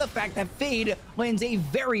 despite the fact that Fade lands a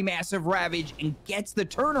very massive Ravage and gets the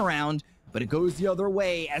turnaround. But it goes the other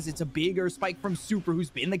way, as it's a bigger spike from Super, who's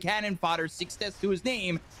been the cannon fodder. 6 deaths to his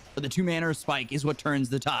name, but the 2-man Earth Spike is what turns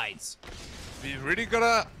the tides. You really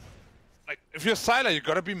gotta, like, if you're Syla, you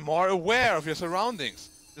gotta be more aware of your surroundings.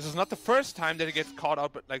 This is not the first time that he gets caught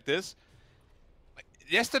out like this.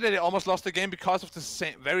 Yesterday they almost lost the game because of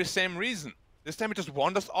the very same reason. This time he just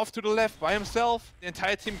wanders off to the left by himself. The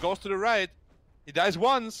entire team goes to the right. He dies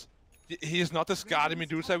once. He is not the Scarlet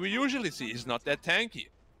Medusa we usually see. He's not that tanky.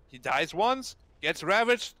 He dies once, gets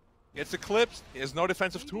ravaged, gets eclipsed. He has no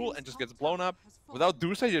defensive tool and just gets blown up. Without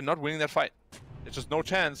Dusa, you're not winning that fight. There's just no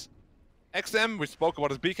chance. XM, we spoke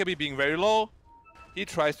about his BKB being very low. He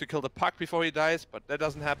tries to kill the Puck before he dies, but that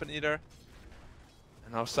doesn't happen either.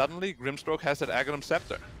 Now suddenly Grimstroke has that Aghanim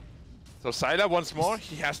Scepter. So Syla once more,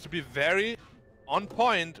 he has to be very on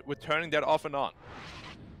point with turning that off and on.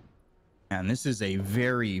 And this is a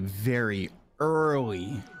very, very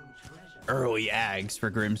early Ags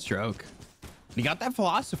for Grimstroke. He got that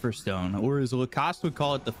Philosopher's Stone, or as Lacoste would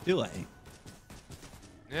call it, the fillet.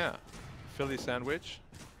 Yeah, Philly sandwich.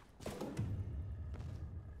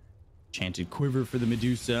 Enchanted Quiver for the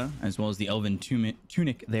Medusa, as well as the Elven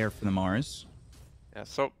Tunic there for the Mars. Yeah,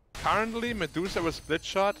 so currently Medusa with split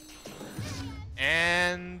shot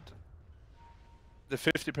and the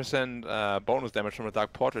 50% bonus damage from the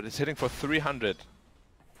Dark Portrait is hitting for 300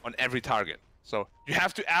 on every target. So you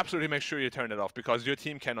have to absolutely make sure you turn it off, because your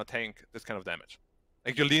team cannot tank this kind of damage.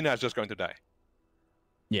 Like, your Lina is just going to die.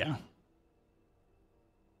 Yeah.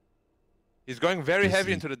 He's going very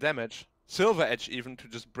heavy into the damage. Silver Edge even to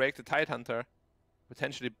just break the Tidehunter,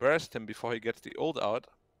 potentially burst him before he gets the ult out.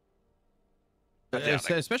 Yeah,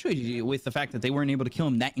 especially with the fact that they weren't able to kill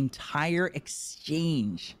him that entire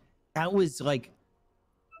exchange. That was like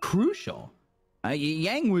crucial.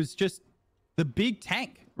 Yang was just the big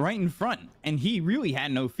tank right in front, and he really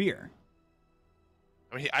had no fear.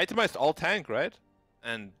 I mean, he itemized all tank, right?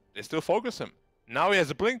 And they still focus him. Now he has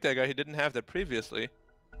a Blink Dagger. He didn't have that previously.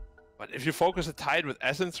 But if you focus a Tide with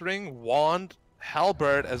Essence Ring, Wand,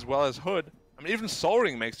 Halberd, as well as Hood, I mean, even Soul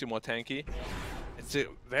Ring makes you more tanky. It's a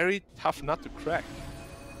very tough nut to crack.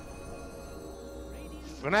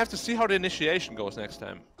 We're gonna have to see how the initiation goes next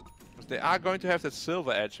time, because they are going to have that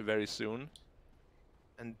Silver Edge very soon,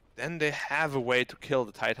 and then they have a way to kill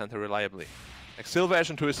the Tidehunter reliably. Like, Silver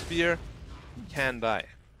Edge into a spear, he can die.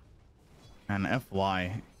 And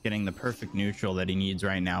FY getting the perfect neutral that he needs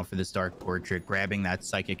right now for this Dark Portrait, grabbing that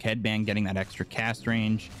Psychic Headband, getting that extra cast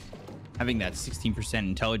range, having that 16%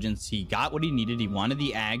 intelligence. He got what he needed. He wanted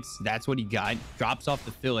the Ags. That's what he got. Drops off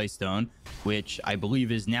the Fillet Stone, which I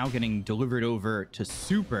believe is now getting delivered over to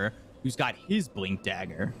Super, who's got his Blink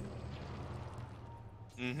Dagger.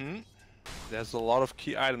 There's a lot of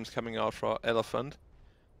key items coming out for Elephant.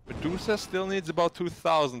 Medusa still needs about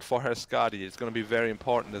 2,000 for her Skadi. It's going to be very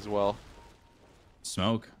important as well.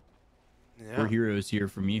 Smoke. Yeah. We're heroes here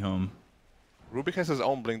from EHOME. Rubik has his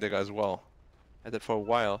own Blink Dagger as well. Had that for a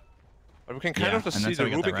while. But we can kind of just see the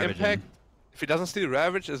Rubik impact. If he doesn't steal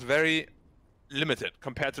Ravage, is very limited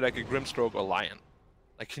compared to like a Grimstroke or Lion.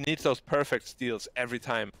 Like he needs those perfect steals every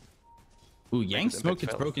time. Ooh, Yang's smoke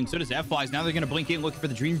gets broken, so does F-Wise. Now they're going to blink in looking for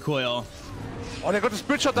the Dream Coil. Oh, they got the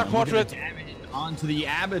Split Shot, Dark Portrait. Onto the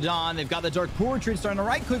Abaddon. They've got the Dark Portrait starting to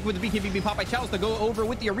right click with the BKB Bkop by Chalice to go over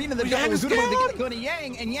with the Arena. The Yang is going to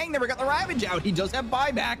Yang, and Yang never got the Ravage out. He does have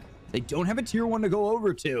buyback. They don't have a tier 1 to go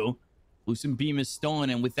over to. Lucent Beam is stolen,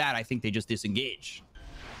 and with that, I think they just disengage.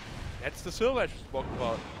 That's the silver I spoke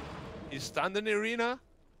about. He's stunned in the Arena.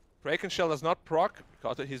 Kraken Shell does not proc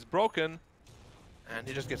because he's broken. And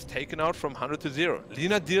he just gets taken out from 100 to 0.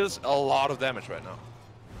 Lina deals a lot of damage right now.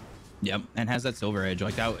 Yep, and has that Silver Edge.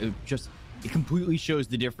 Like that, it completely shows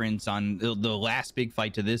the difference on the last big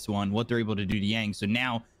fight to this one, what they're able to do to Yang. So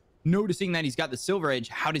now, noticing that he's got the Silver Edge,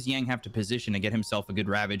 how does Yang have to position to get himself a good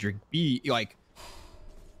Ravage or be like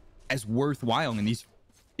as worthwhile in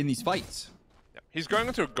these fights? Yeah. He's going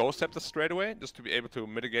into a Ghost Scepter straight away just to be able to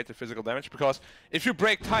mitigate the physical damage, because if you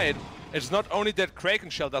break Tide, it's not only that Kraken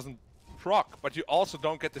Shell doesn't proc, but you also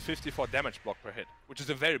don't get the 54 damage block per hit, which is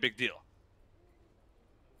a very big deal.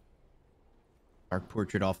 Dark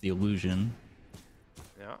Portrait off the illusion.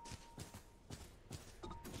 Yeah.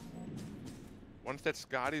 Once that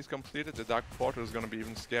Skadi is completed, the Dark Portrait is going to be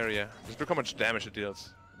even scarier. Just look how much damage it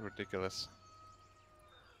deals. Ridiculous.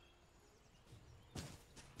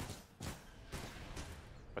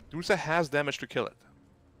 But Medusa has damage to kill it.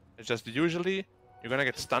 It's just usually you're gonna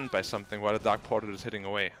get stunned by something while the Dark Portrait is hitting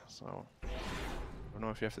away. So I don't know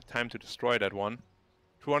if you have the time to destroy that one.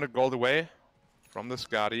 200 gold away from the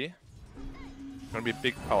Skadi. Gonna be a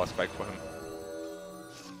big power spike for him.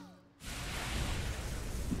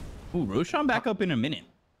 Ooh, Roshan back up in a minute.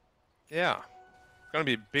 Yeah. Gonna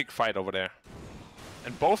be a big fight over there.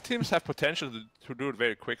 And both teams have potential to do it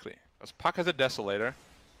very quickly. Because Puck has a Desolator.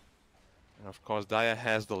 And of course Daya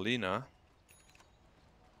has the Lina.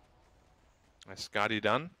 Is Skadi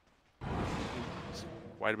done? It's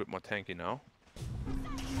quite a bit more tanky now.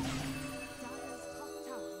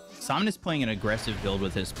 Salmon is playing an aggressive build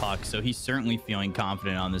with his Puck, so he's certainly feeling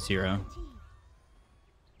confident on this hero.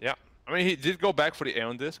 Yeah, I mean, he did go back for the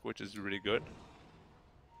Aeon Disc, which is really good.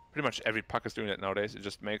 Pretty much every Puck is doing that nowadays. It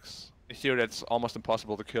just makes a hero that's almost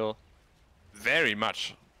impossible to kill very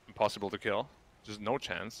much impossible to kill. Just no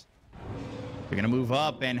chance. They're going to move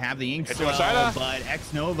up and have the Ink Swell, but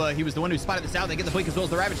X-Nova, he was the one who spotted this out. They get the Blink as well as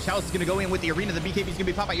the Ravage. Chalice is going to go in with the Arena. The BKB is going to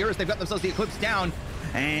be popped by Eurus. They've got themselves the Eclipse down.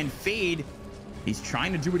 And Fade, he's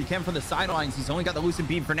trying to do what he can from the sidelines. He's only got the Lucent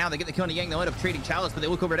Beam for now. They get the kill on Yang. They'll end up trading Chalice, but they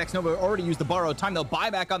look over at X-Nova. Already used the borrowed time. They'll buy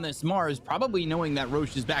back on this Mars, probably knowing that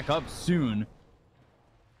Roche is back up soon.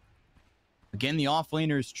 Again, the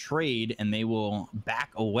offlaners trade, and they will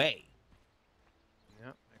back away.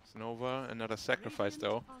 Yeah, X-Nova, another sacrifice,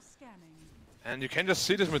 though. And you can just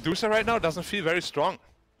see this Medusa right now doesn't feel very strong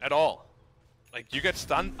at all. Like, you get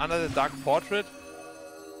stunned under the Dark Portrait.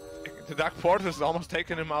 The Dark Portrait is almost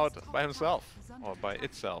taking him out by himself. Or by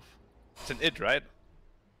itself. It's an it, right?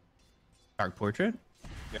 Dark Portrait?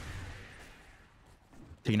 Yeah.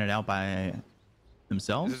 Taking it out by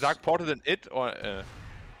themselves? Is the Dark Portrait an it or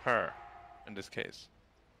her in this case?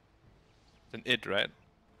 It's an it, right?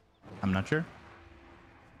 I'm not sure.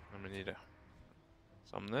 I mean, neither.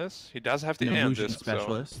 This. He does have the Aeon Disc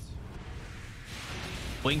specialist. So.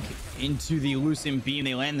 Blink into the Lucent Beam.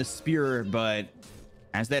 They land the Spear, but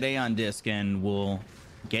as that Aeon Disc and will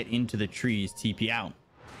get into the trees, TP out.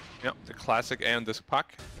 Yep, the classic Aeon Disc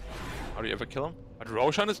Puck. How do you ever kill him? But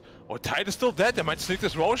Roshan is... Oh, Tide is still dead. They might sneak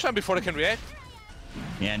this Roshan before they can react.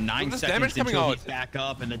 Yeah, 9 seconds until he's back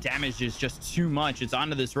up, and the damage is just too much. It's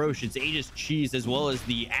onto this Roche. It's Aegis Cheese as well as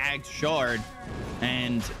the Ag Shard.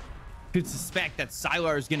 And... could suspect that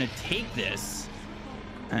Sylar is going to take this.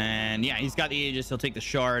 And yeah, he's got the Aegis. He'll take the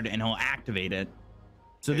Shard and he'll activate it.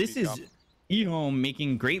 So this is EHOME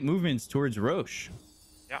making great movements towards Roche.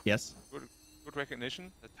 Yeah. Yes. Good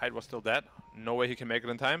recognition. The Tide was still dead. No way he can make it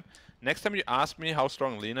in time. Next time you ask me how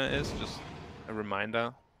strong Lina is, just a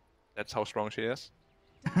reminder. That's how strong she is.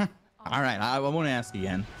 All right, I won't ask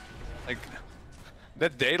again. Like...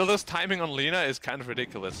 that Daedalus timing on Lina is kind of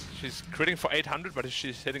ridiculous. She's critting for 800, but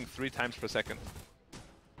she's hitting 3 times per second.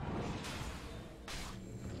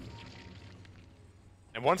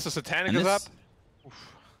 And once the Satanic is up...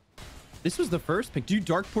 Oof. This was the first pick. Do you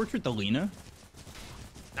Dark Portrait the Lina?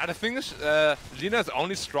 Now the thing is, Lina is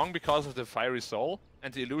only strong because of the Fiery Soul,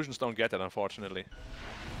 and the illusions don't get that, unfortunately.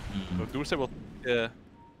 Medusa will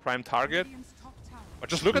prime target. But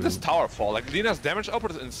just look at this tower fall. Like, Lina's damage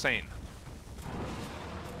output is insane.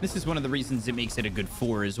 This is one of the reasons it makes it a good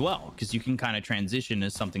 4 as well, because you can kind of transition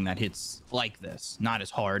as something that hits like this. Not as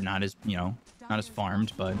hard, not as, you know, not as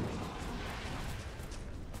farmed, but...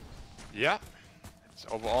 Yeah. It's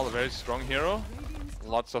overall a very strong hero.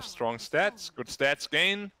 Lots of strong stats, good stats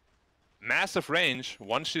gain. Massive range.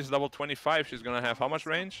 Once she's level 25, she's gonna have how much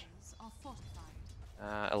range?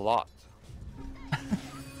 A lot.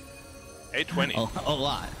 820. A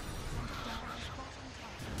lot.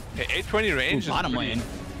 Okay, 820 range. Ooh, bottom lane.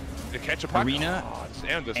 The catch a puck. Arena. Oh,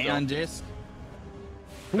 it's and disc.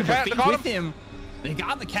 Ooh, with him. They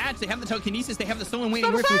got the catch. They have the telekinesis. They have the stolen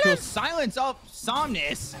waiting which will silence up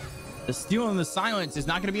Somnus. The steal and the silence is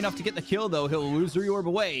not going to be enough to get the kill, though. He'll lose the orb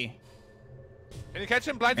away. Can you catch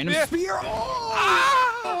him? Blind and spear. Oh!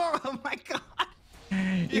 Ah! Oh my god.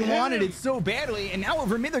 He wanted it so badly. And now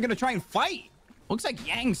over mid, they're going to try and fight. Looks like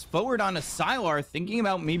Yang's forward on a Sylar, thinking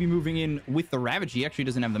about maybe moving in with the Ravage. He actually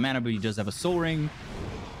doesn't have the mana, but he does have a Soul Ring.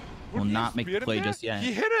 Will not make the play just yet.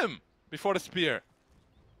 He hit him before the spear.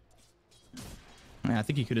 Yeah, I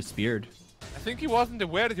think he could have speared. I think he wasn't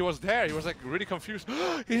aware that he was there. He was like really confused.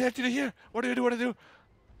 He's actually here. What do you do? What do you do?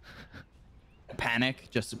 Panic,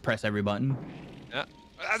 just to press every button. Yeah.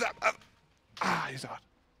 He's out.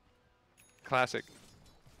 Classic.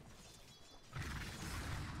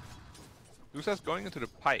 Lusa's going into the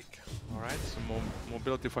pike. Alright, some more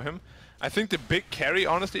mobility for him. I think the big carry,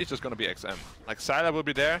 honestly, is just going to be XM. Like, Sylar will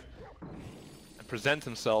be there and present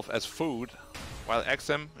himself as food, while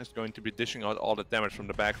XM is going to be dishing out all the damage from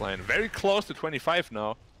the backline. Very close to 25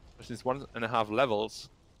 now, which is 1.5 levels.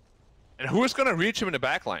 And who is going to reach him in the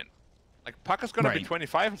backline? Like, Puck is going to be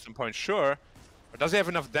 25 at some point, sure. But does he have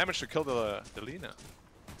enough damage to kill the Lina?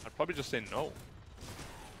 I'd probably just say no.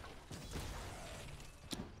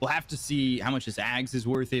 We'll have to see how much this Ags is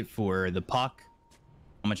worth it for the Puck,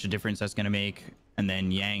 how much a difference that's going to make. And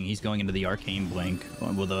then Yang, he's going into the Arcane Blink.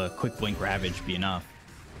 Will the quick Blink Ravage be enough?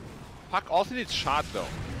 Puck also needs shot, though.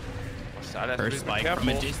 First spike from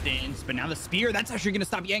a distance, but now the spear, that's actually going to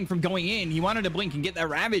stop Yang from going in. He wanted to blink and get that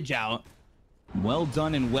Ravage out. Well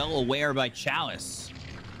done and well aware by Chalice.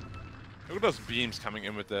 Look at those beams coming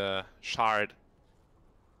in with the shard.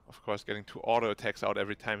 Of course, getting 2 auto attacks out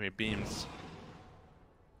every time he beams.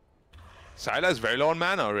 Sylar is very low on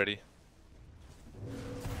mana already.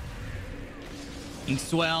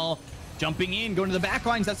 Inkswell jumping in, going to the back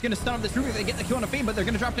lines. That's going to stun up this Rubik. They get the kill on a fade, but they're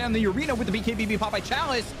going to drop down the arena with the BKB pop by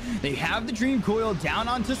Chalice. They have the Dream Coil down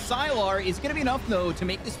onto Sylar. It's going to be enough, though, to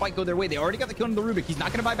make this fight go their way. They already got the kill on the Rubik. He's not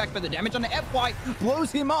going to buy back, but the damage on the FY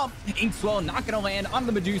blows him up. Inkswell not going to land on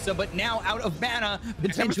the Medusa, but now out of mana,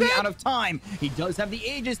 potentially out of time. He does have the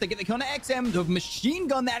Aegis. They get the kill on the XM. The machine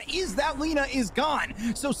gun that is that Lina is gone.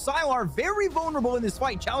 So Sylar very vulnerable in this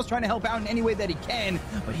fight. Chalice trying to help out in any way that he can,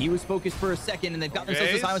 but he was focused for a second, and they've got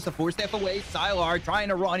themselves the silence to 4 step away. Sylar trying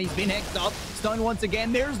to run. He's been hexed up. Stunned once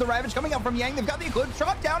again. There's the Ravage coming out from Yang. They've got the Eclipse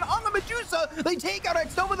drop down on the Medusa. They take out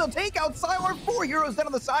Xnova. They'll take out Sylar. 4 heroes down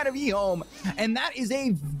on the side of EHOME. And that is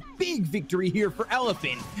a big victory here for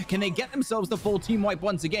Elephant. Can they get themselves the full team wipe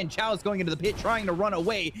once again? Chalice going into the pit, trying to run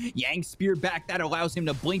away. Yang spear back. That allows him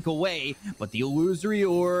to blink away. But the illusory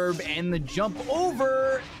orb and the jump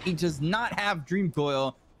over. He does not have Dream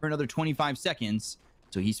Coil for another 25 seconds.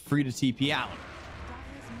 So he's free to TP out.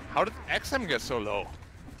 How did XM get so low?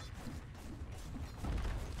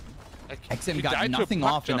 Like, XM got nothing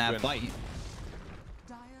off in that fight.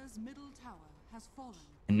 Dire's middle tower has fallen.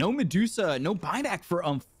 And no Medusa, no buyback for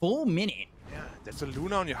a full minute. Yeah, that's a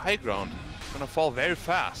Luna on your high ground. It's gonna fall very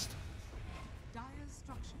fast. Dire's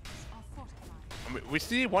structures are fortified. I mean, we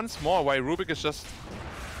see once more why Rubik is just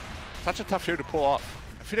such a tough hero to pull off.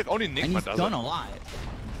 I feel like only Nigma does it. And he's done a lot.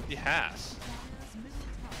 He has.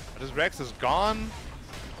 But his Rex is gone.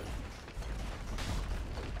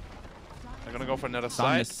 They're gonna go for another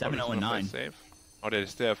side. 7-0 and 9. Oh, they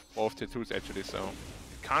still have both tier 2s actually, so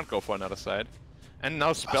they can't go for another side. And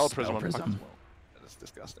now Spell Prism on Puck as well. That is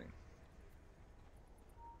disgusting.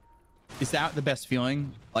 Is that the best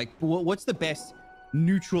feeling? Like, what's the best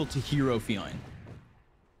neutral to hero feeling?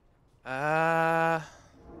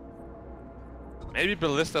 Maybe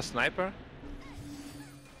Ballista Sniper.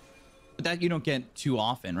 But that you don't get too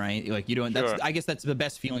often, right? Like you don't. That's, I guess that's the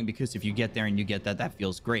best feeling, because if you get there and you get that, that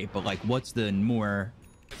feels great. But like, what's the more?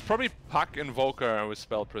 It's probably Puck Invoker with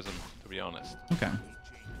Spell Prism, to be honest. Okay.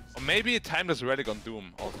 Or maybe a Timeless Relic on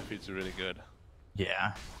Doom also feels really good.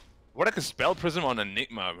 Yeah. What like a Spell Prism on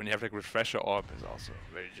Enigma when you have like Refresher Orb is also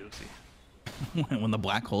very juicy. When the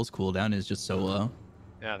black hole's cooldown is just so low.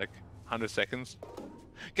 Yeah, like 100 seconds.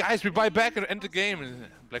 Guys, we buy back and end the game. And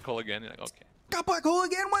black hole again. You're like, okay. Got black hole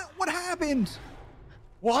again? What happened?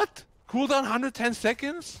 What? Cooldown 110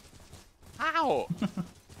 seconds? How?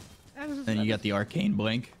 Then you got the arcane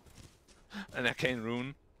blink. An arcane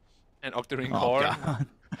rune. And Octarine Oh, core. God.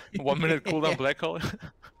 1 minute cooldown black hole.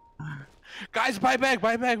 Guys, buy back.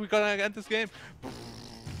 We gotta end this game.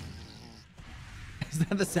 Is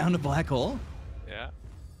that the sound of black hole? Yeah.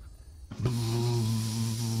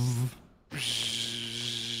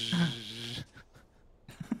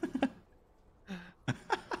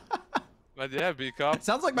 But yeah, Bkop. It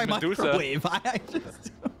sounds like my Medusa. microwave. I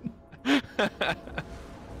just...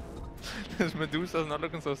 This Medusa's not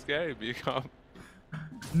looking so scary, Bkop.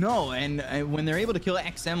 No, and when they're able to kill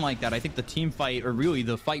XM like that, I think the team fight, or really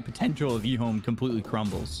the fight potential of EHOME completely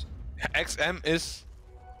crumbles. XM is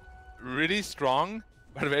really strong,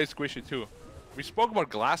 but very squishy too. We spoke about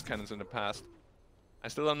glass cannons in the past. I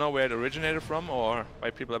still don't know where it originated from or why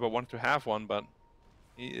people ever wanted to have one, but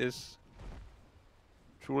he is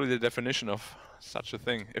truly the definition of such a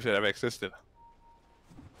thing, if it ever existed.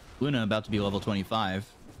 Luna about to be level 25.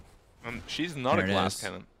 She's not There a it glass is.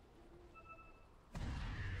 cannon.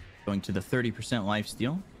 Going to the 30%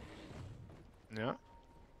 lifesteal. Yeah.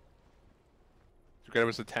 Together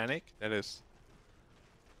with Satanic, that is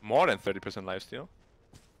more than 30% lifesteal.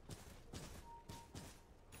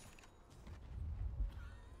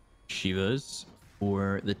 Shivas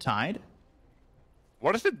for the Tide.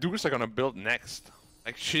 What is the Medusa gonna build next?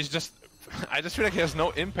 Like, she's just... I just feel like he has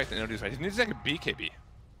no impact in any of these fights. He needs like a BKB.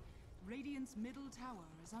 Radiant's middle tower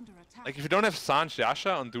is under attack. Like, if you don't have Sanj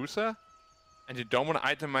Yasha on Dusa, and you don't want to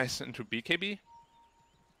itemize into BKB,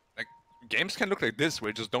 like, games can look like this, where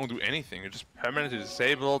you just don't do anything. You're just permanently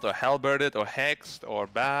disabled, or halberded, or hexed, or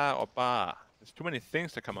ba. There's too many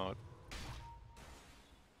things to come out.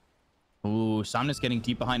 Ooh, Somnus getting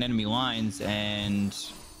deep behind enemy lines, and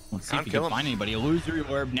let's see if he can find anybody. Illusory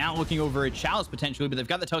Orb now looking over at Chalice potentially, but they've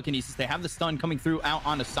got the telekinesis. They have the stun coming through out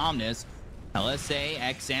onto Somnus. LSA,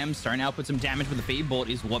 XM starting out with some damage, but the Fade Bolt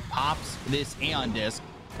is what pops this Aeon Disc.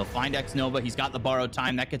 They'll find X Nova. He's got the borrowed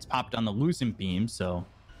time. That gets popped on the Lucent Beam, so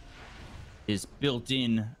his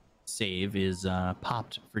built-in save is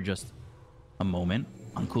popped for just a moment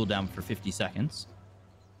on cooldown for 50 seconds.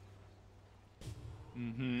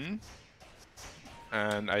 Mm-hmm.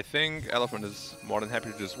 And I think Elephant is more than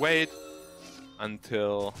happy to just wait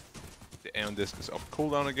until the Aeon Disc is off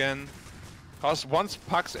cooldown again. Because once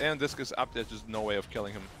Puck's Aeon Disc is up, there's just no way of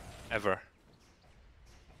killing him. Ever.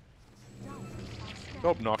 So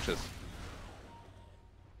obnoxious.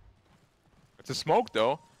 It's a smoke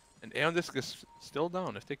though, and Aeon Disc is still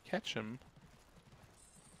down. If they catch him...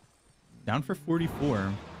 Down for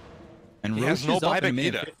 44. And he Roche has no is up in a buyback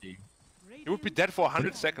minute either. 50. He would be dead for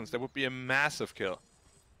 100 seconds. That would be a massive kill.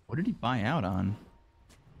 What did he buy out on?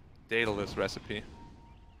 Daedalus recipe.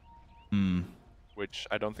 Which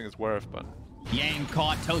I don't think is worth, but... Yang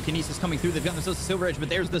caught. Telekinesis coming through. They've got themselves a Silver Edge, but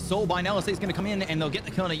there's the Soulbind. LSA is going to come in, and they'll get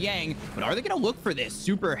the kill on a Yang. But are they going to look for this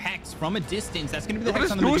Super Hex from a distance? That's going to be the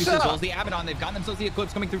Hex on the Medusa, as well as the Abaddon. They've got themselves the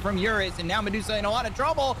Eclipse coming through from Eurus, and now Medusa in a lot of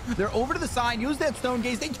trouble. They're over to the side. Use that Stone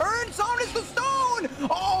Gaze. They turn. Somnus the Stone.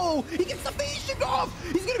 Oh, he gets the face shift off.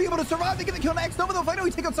 He's going to be able to survive. They get the kill next. Nova, they'll find out.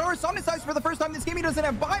 He takes out Saurus. Somnus dies for the first time this game. He doesn't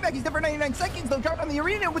have buyback. He's there for 99 seconds. They'll drop on the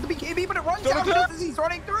arena with the BKB, but it runs out just as he's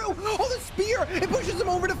running through. Oh, the spear. It pushes him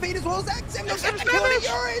over to Fate as well as XM. They'll get the kill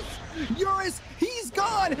to Eurus, he's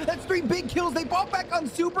gone. That's 3 big kills. They bought back on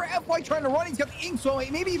Super. FY trying to run. He's got the ink, so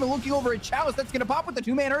maybe even looking over at Chalice. That's going to pop with the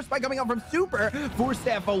 2-man Earth Spike coming out from Super.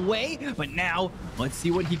 4-staff away, but now let's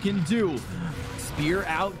see what he can do. Spear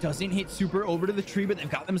out, doesn't hit Super over to the tree, but they've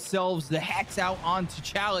got themselves the Hex out onto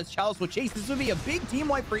Chalice. Chalice will chase. This would be a big team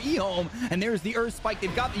wipe for EHOME, and there's the Earth Spike.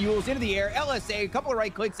 They've got the Yules into the air. LSA, a couple of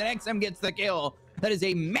right clicks, and XM gets the kill. That is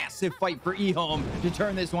a massive fight for EHOME to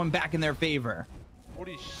turn this one back in their favor.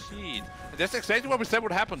 Holy shit. That's exactly what we said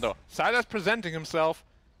would happen though. Silas presenting himself.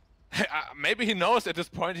 Maybe he knows at this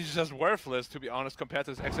point he's just worthless, to be honest, compared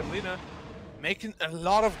to his XM Lina. Making a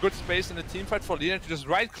lot of good space in the team fight for Lina to just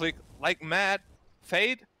right click like mad.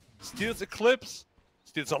 Fade, steals Eclipse,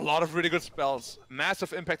 steals a lot of really good spells.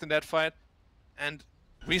 Massive impact in that fight. And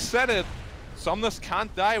we said it. Somnus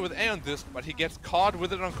can't die with Aeon Disc, but he gets caught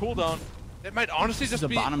with it on cooldown. That might honestly just be...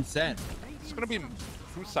 the bottom set. It's gonna be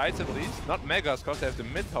 2 sides at least. Not Megas, because they have the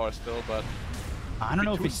mid tower still, but... I don't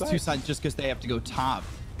know if it's 2 sides just because they have to go top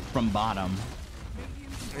from bottom.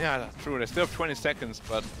 Yeah, true. They still have 20 seconds,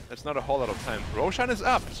 but that's not a whole lot of time. Roshan is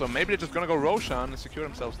up, so maybe they're just gonna go Roshan and secure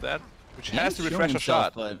themselves that, which has to refresh a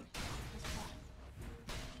shot. But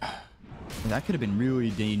that could have been really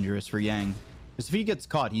dangerous for Yang. Because if he gets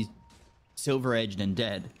caught, he's silver-edged and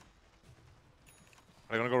dead.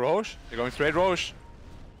 Are they gonna go Roche? They're going straight Roche.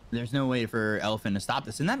 There's no way for Elephant to stop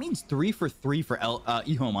this, and that means 3 for 3 for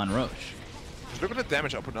EHOME on Roche. Just look at the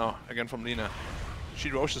damage output now, again from Lina.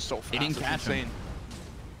 She Roche is so fast, They didn't catch insane.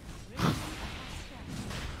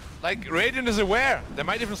 Like, Radiant is aware. They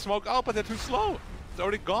might even smoke out, but they're too slow. It's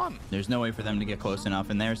already gone. There's no way for them to get close enough,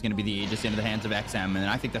 and there's going to be the Aegis into the hands of XM, and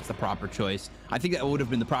I think that's the proper choice. I think that would have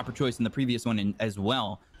been the proper choice in the previous one as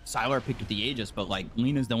well. Sylar picked up the Aegis, but like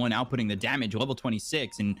Lina's the one outputting the damage, level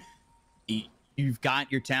 26, and you've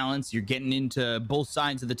got your talents. You're getting into both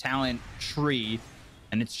sides of the talent tree,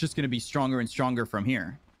 and it's just going to be stronger and stronger from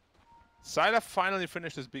here. Sylar finally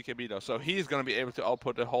finished his BKB though, so he's going to be able to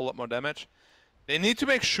output a whole lot more damage. They need to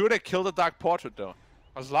make sure they kill the Dark Portrait though,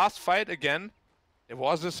 because last fight again, it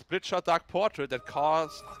was a split shot Dark Portrait that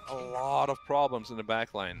caused a lot of problems in the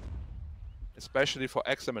backline, especially for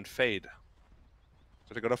XM and Fade.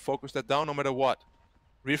 So they gotta focus that down no matter what.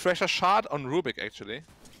 Refresh a shot on Rubik actually.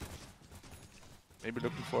 Maybe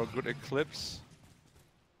looking for a good Eclipse.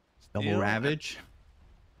 Double Ravage.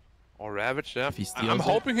 Or Ravage, yeah. If he steals I'm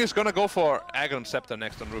hoping he's gonna go for Agon Scepter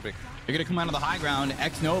next on Rubik. They're gonna come out of the high ground.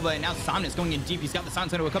 X-Nova, and now Somnus going in deep. He's got the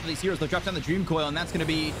Silence into a couple of these heroes. They'll drop down the Dream Coil, and that's gonna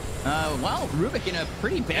be, well, Rubik in a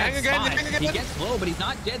pretty bad spot. He gets low, but he's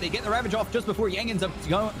not dead. They get the Ravage off just before Yang ends up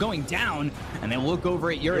going down, and they look over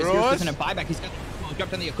at Eurus. Eurus doesn't have buyback. He's got drop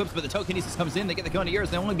down the Eclipse, but the Telekinesis comes in. They get the kill on Eurus.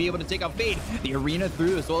 They'll only be able to take out Fade. The Arena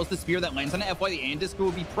through, as well as the Spear that lands on FY. The Andisco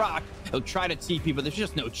will be proc. He'll try to TP, but there's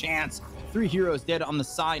just no chance. 3 heroes dead on the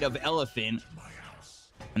side of Elephant.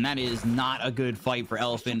 And that is not a good fight for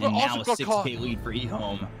Elephant, and now a 6k lead for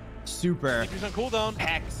EHOME. Super. He's on cooldown.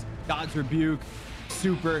 Hex, God's Rebuke,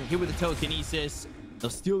 Super, hit with the Telekinesis. They'll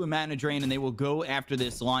steal the Mana Drain, and they will go after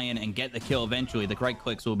this Lion and get the kill eventually. The right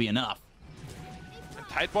clicks will be enough. And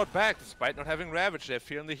Tightbot back, despite not having Ravage. They're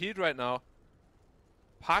feeling the heat right now.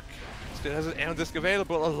 Puck still has an Aeon Disc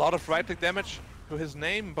available. A lot of right-click damage to his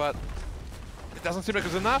name, but it doesn't seem like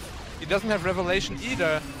it's enough. He doesn't have Revelation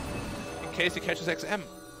either, in case he catches XM.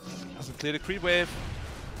 Doesn't clear the creep wave.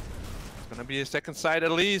 It's gonna be a second side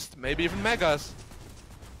at least, maybe even Megas.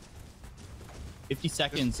 50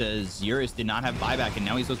 seconds as Eurus did not have buyback, and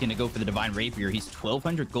now he's looking to go for the Divine Rapier. He's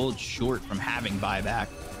 1,200 gold short from having buyback.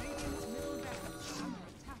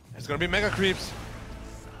 It's gonna be Mega Creeps.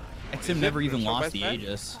 XM never even lost the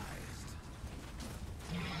Aegis.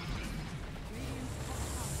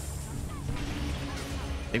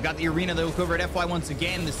 They've got the Arena, they'll look over at FY once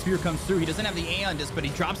again. The Spear comes through. He doesn't have the Aeon Disc, but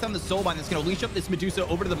he drops down the Soulbind that's going to leash up this Medusa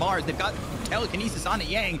over to the Mars. They've got Telekinesis on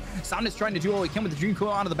Yang. Somnus trying to do all he can with the Dream Coil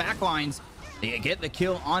onto the back lines. They get the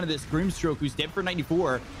kill onto this Grimstroke, who's dead for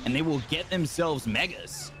 94, and they will get themselves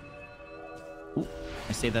Megas. Ooh,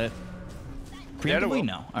 I say that preemptively?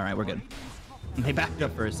 No. All right, we're good. They backed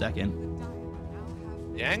up for a second.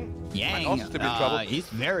 Yang? Yang, he's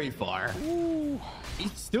very far. Ooh.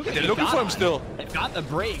 He's still They're looking for him still. They've got the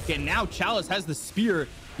break, and now Chalice has the Spear.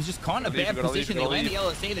 He's just caught in a bad position. They land the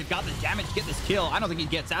LSA. They've got the damage to get this kill. I don't think he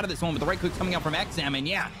gets out of this one, but the right click coming out from XM, and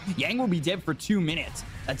yeah, Yang will be dead for 2 minutes.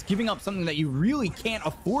 That's giving up something that you really can't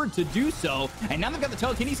afford to do so. And now they've got the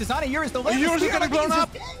Telekinesis on it. Eurus, the Eurus is getting blown up.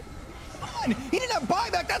 He didn't have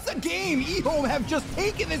buyback. That's a game. EHOME have just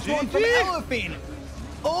taken this one from Elephant.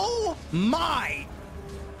 Oh my.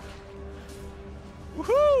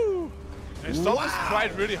 Woohoo! And Somnus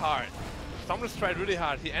tried really hard. Somnus tried really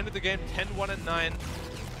hard. He ended the game 10-1-9.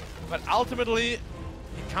 But ultimately,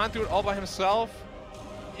 he can't do it all by himself.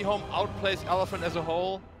 EHOME outplays Elephant as a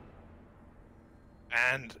whole.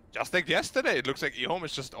 And just like yesterday, it looks like EHOME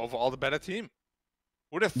is just overall the better team.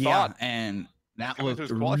 Who'd have thought? Yeah, and that looked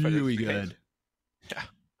really good.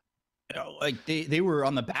 Yeah. Like they were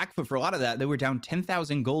on the back foot for a lot of that. They were down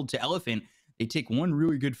 10,000 gold to Elephant. They take one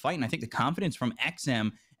really good fight, and I think the confidence from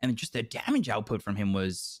XM and just the damage output from him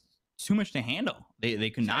was too much to handle. They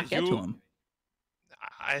could not get to him.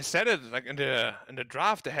 I said it like in the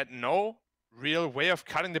draft. They had no real way of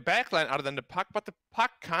cutting the backline other than the Puck, but the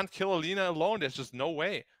Puck can't kill Alina alone. There's just no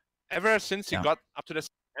way. Ever since he got up to this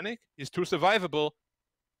mechanic, he's too survivable,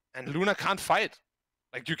 and Luna can't fight.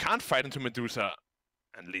 Like, you can't fight into Medusa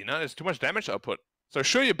and Lina. There's too much damage output. So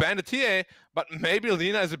sure, you ban the TA, but maybe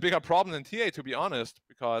Lina is a bigger problem than TA, to be honest,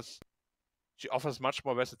 because she offers much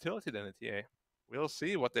more versatility than a TA. We'll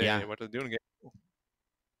see what they're doing in game 2.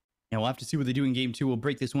 Yeah, we'll have to see what they do in game 2. We'll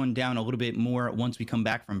break this one down a little bit more once we come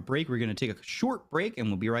back from break. We're going to take a short break, and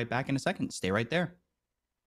we'll be right back in a second. Stay right there.